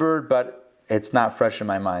remembered, but it's not fresh in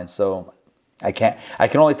my mind. So I can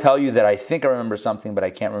only tell you that I think I remember something, but I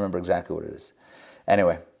can't remember exactly what it is.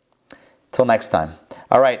 Anyway, till next time.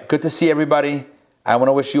 All right, good to see everybody. I want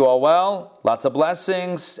to wish you all well, lots of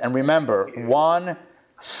blessings, and remember, one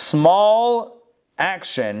small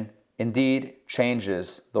action indeed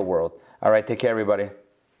changes the world. All right, take care, everybody.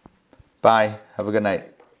 Bye. Have a good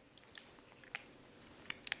night.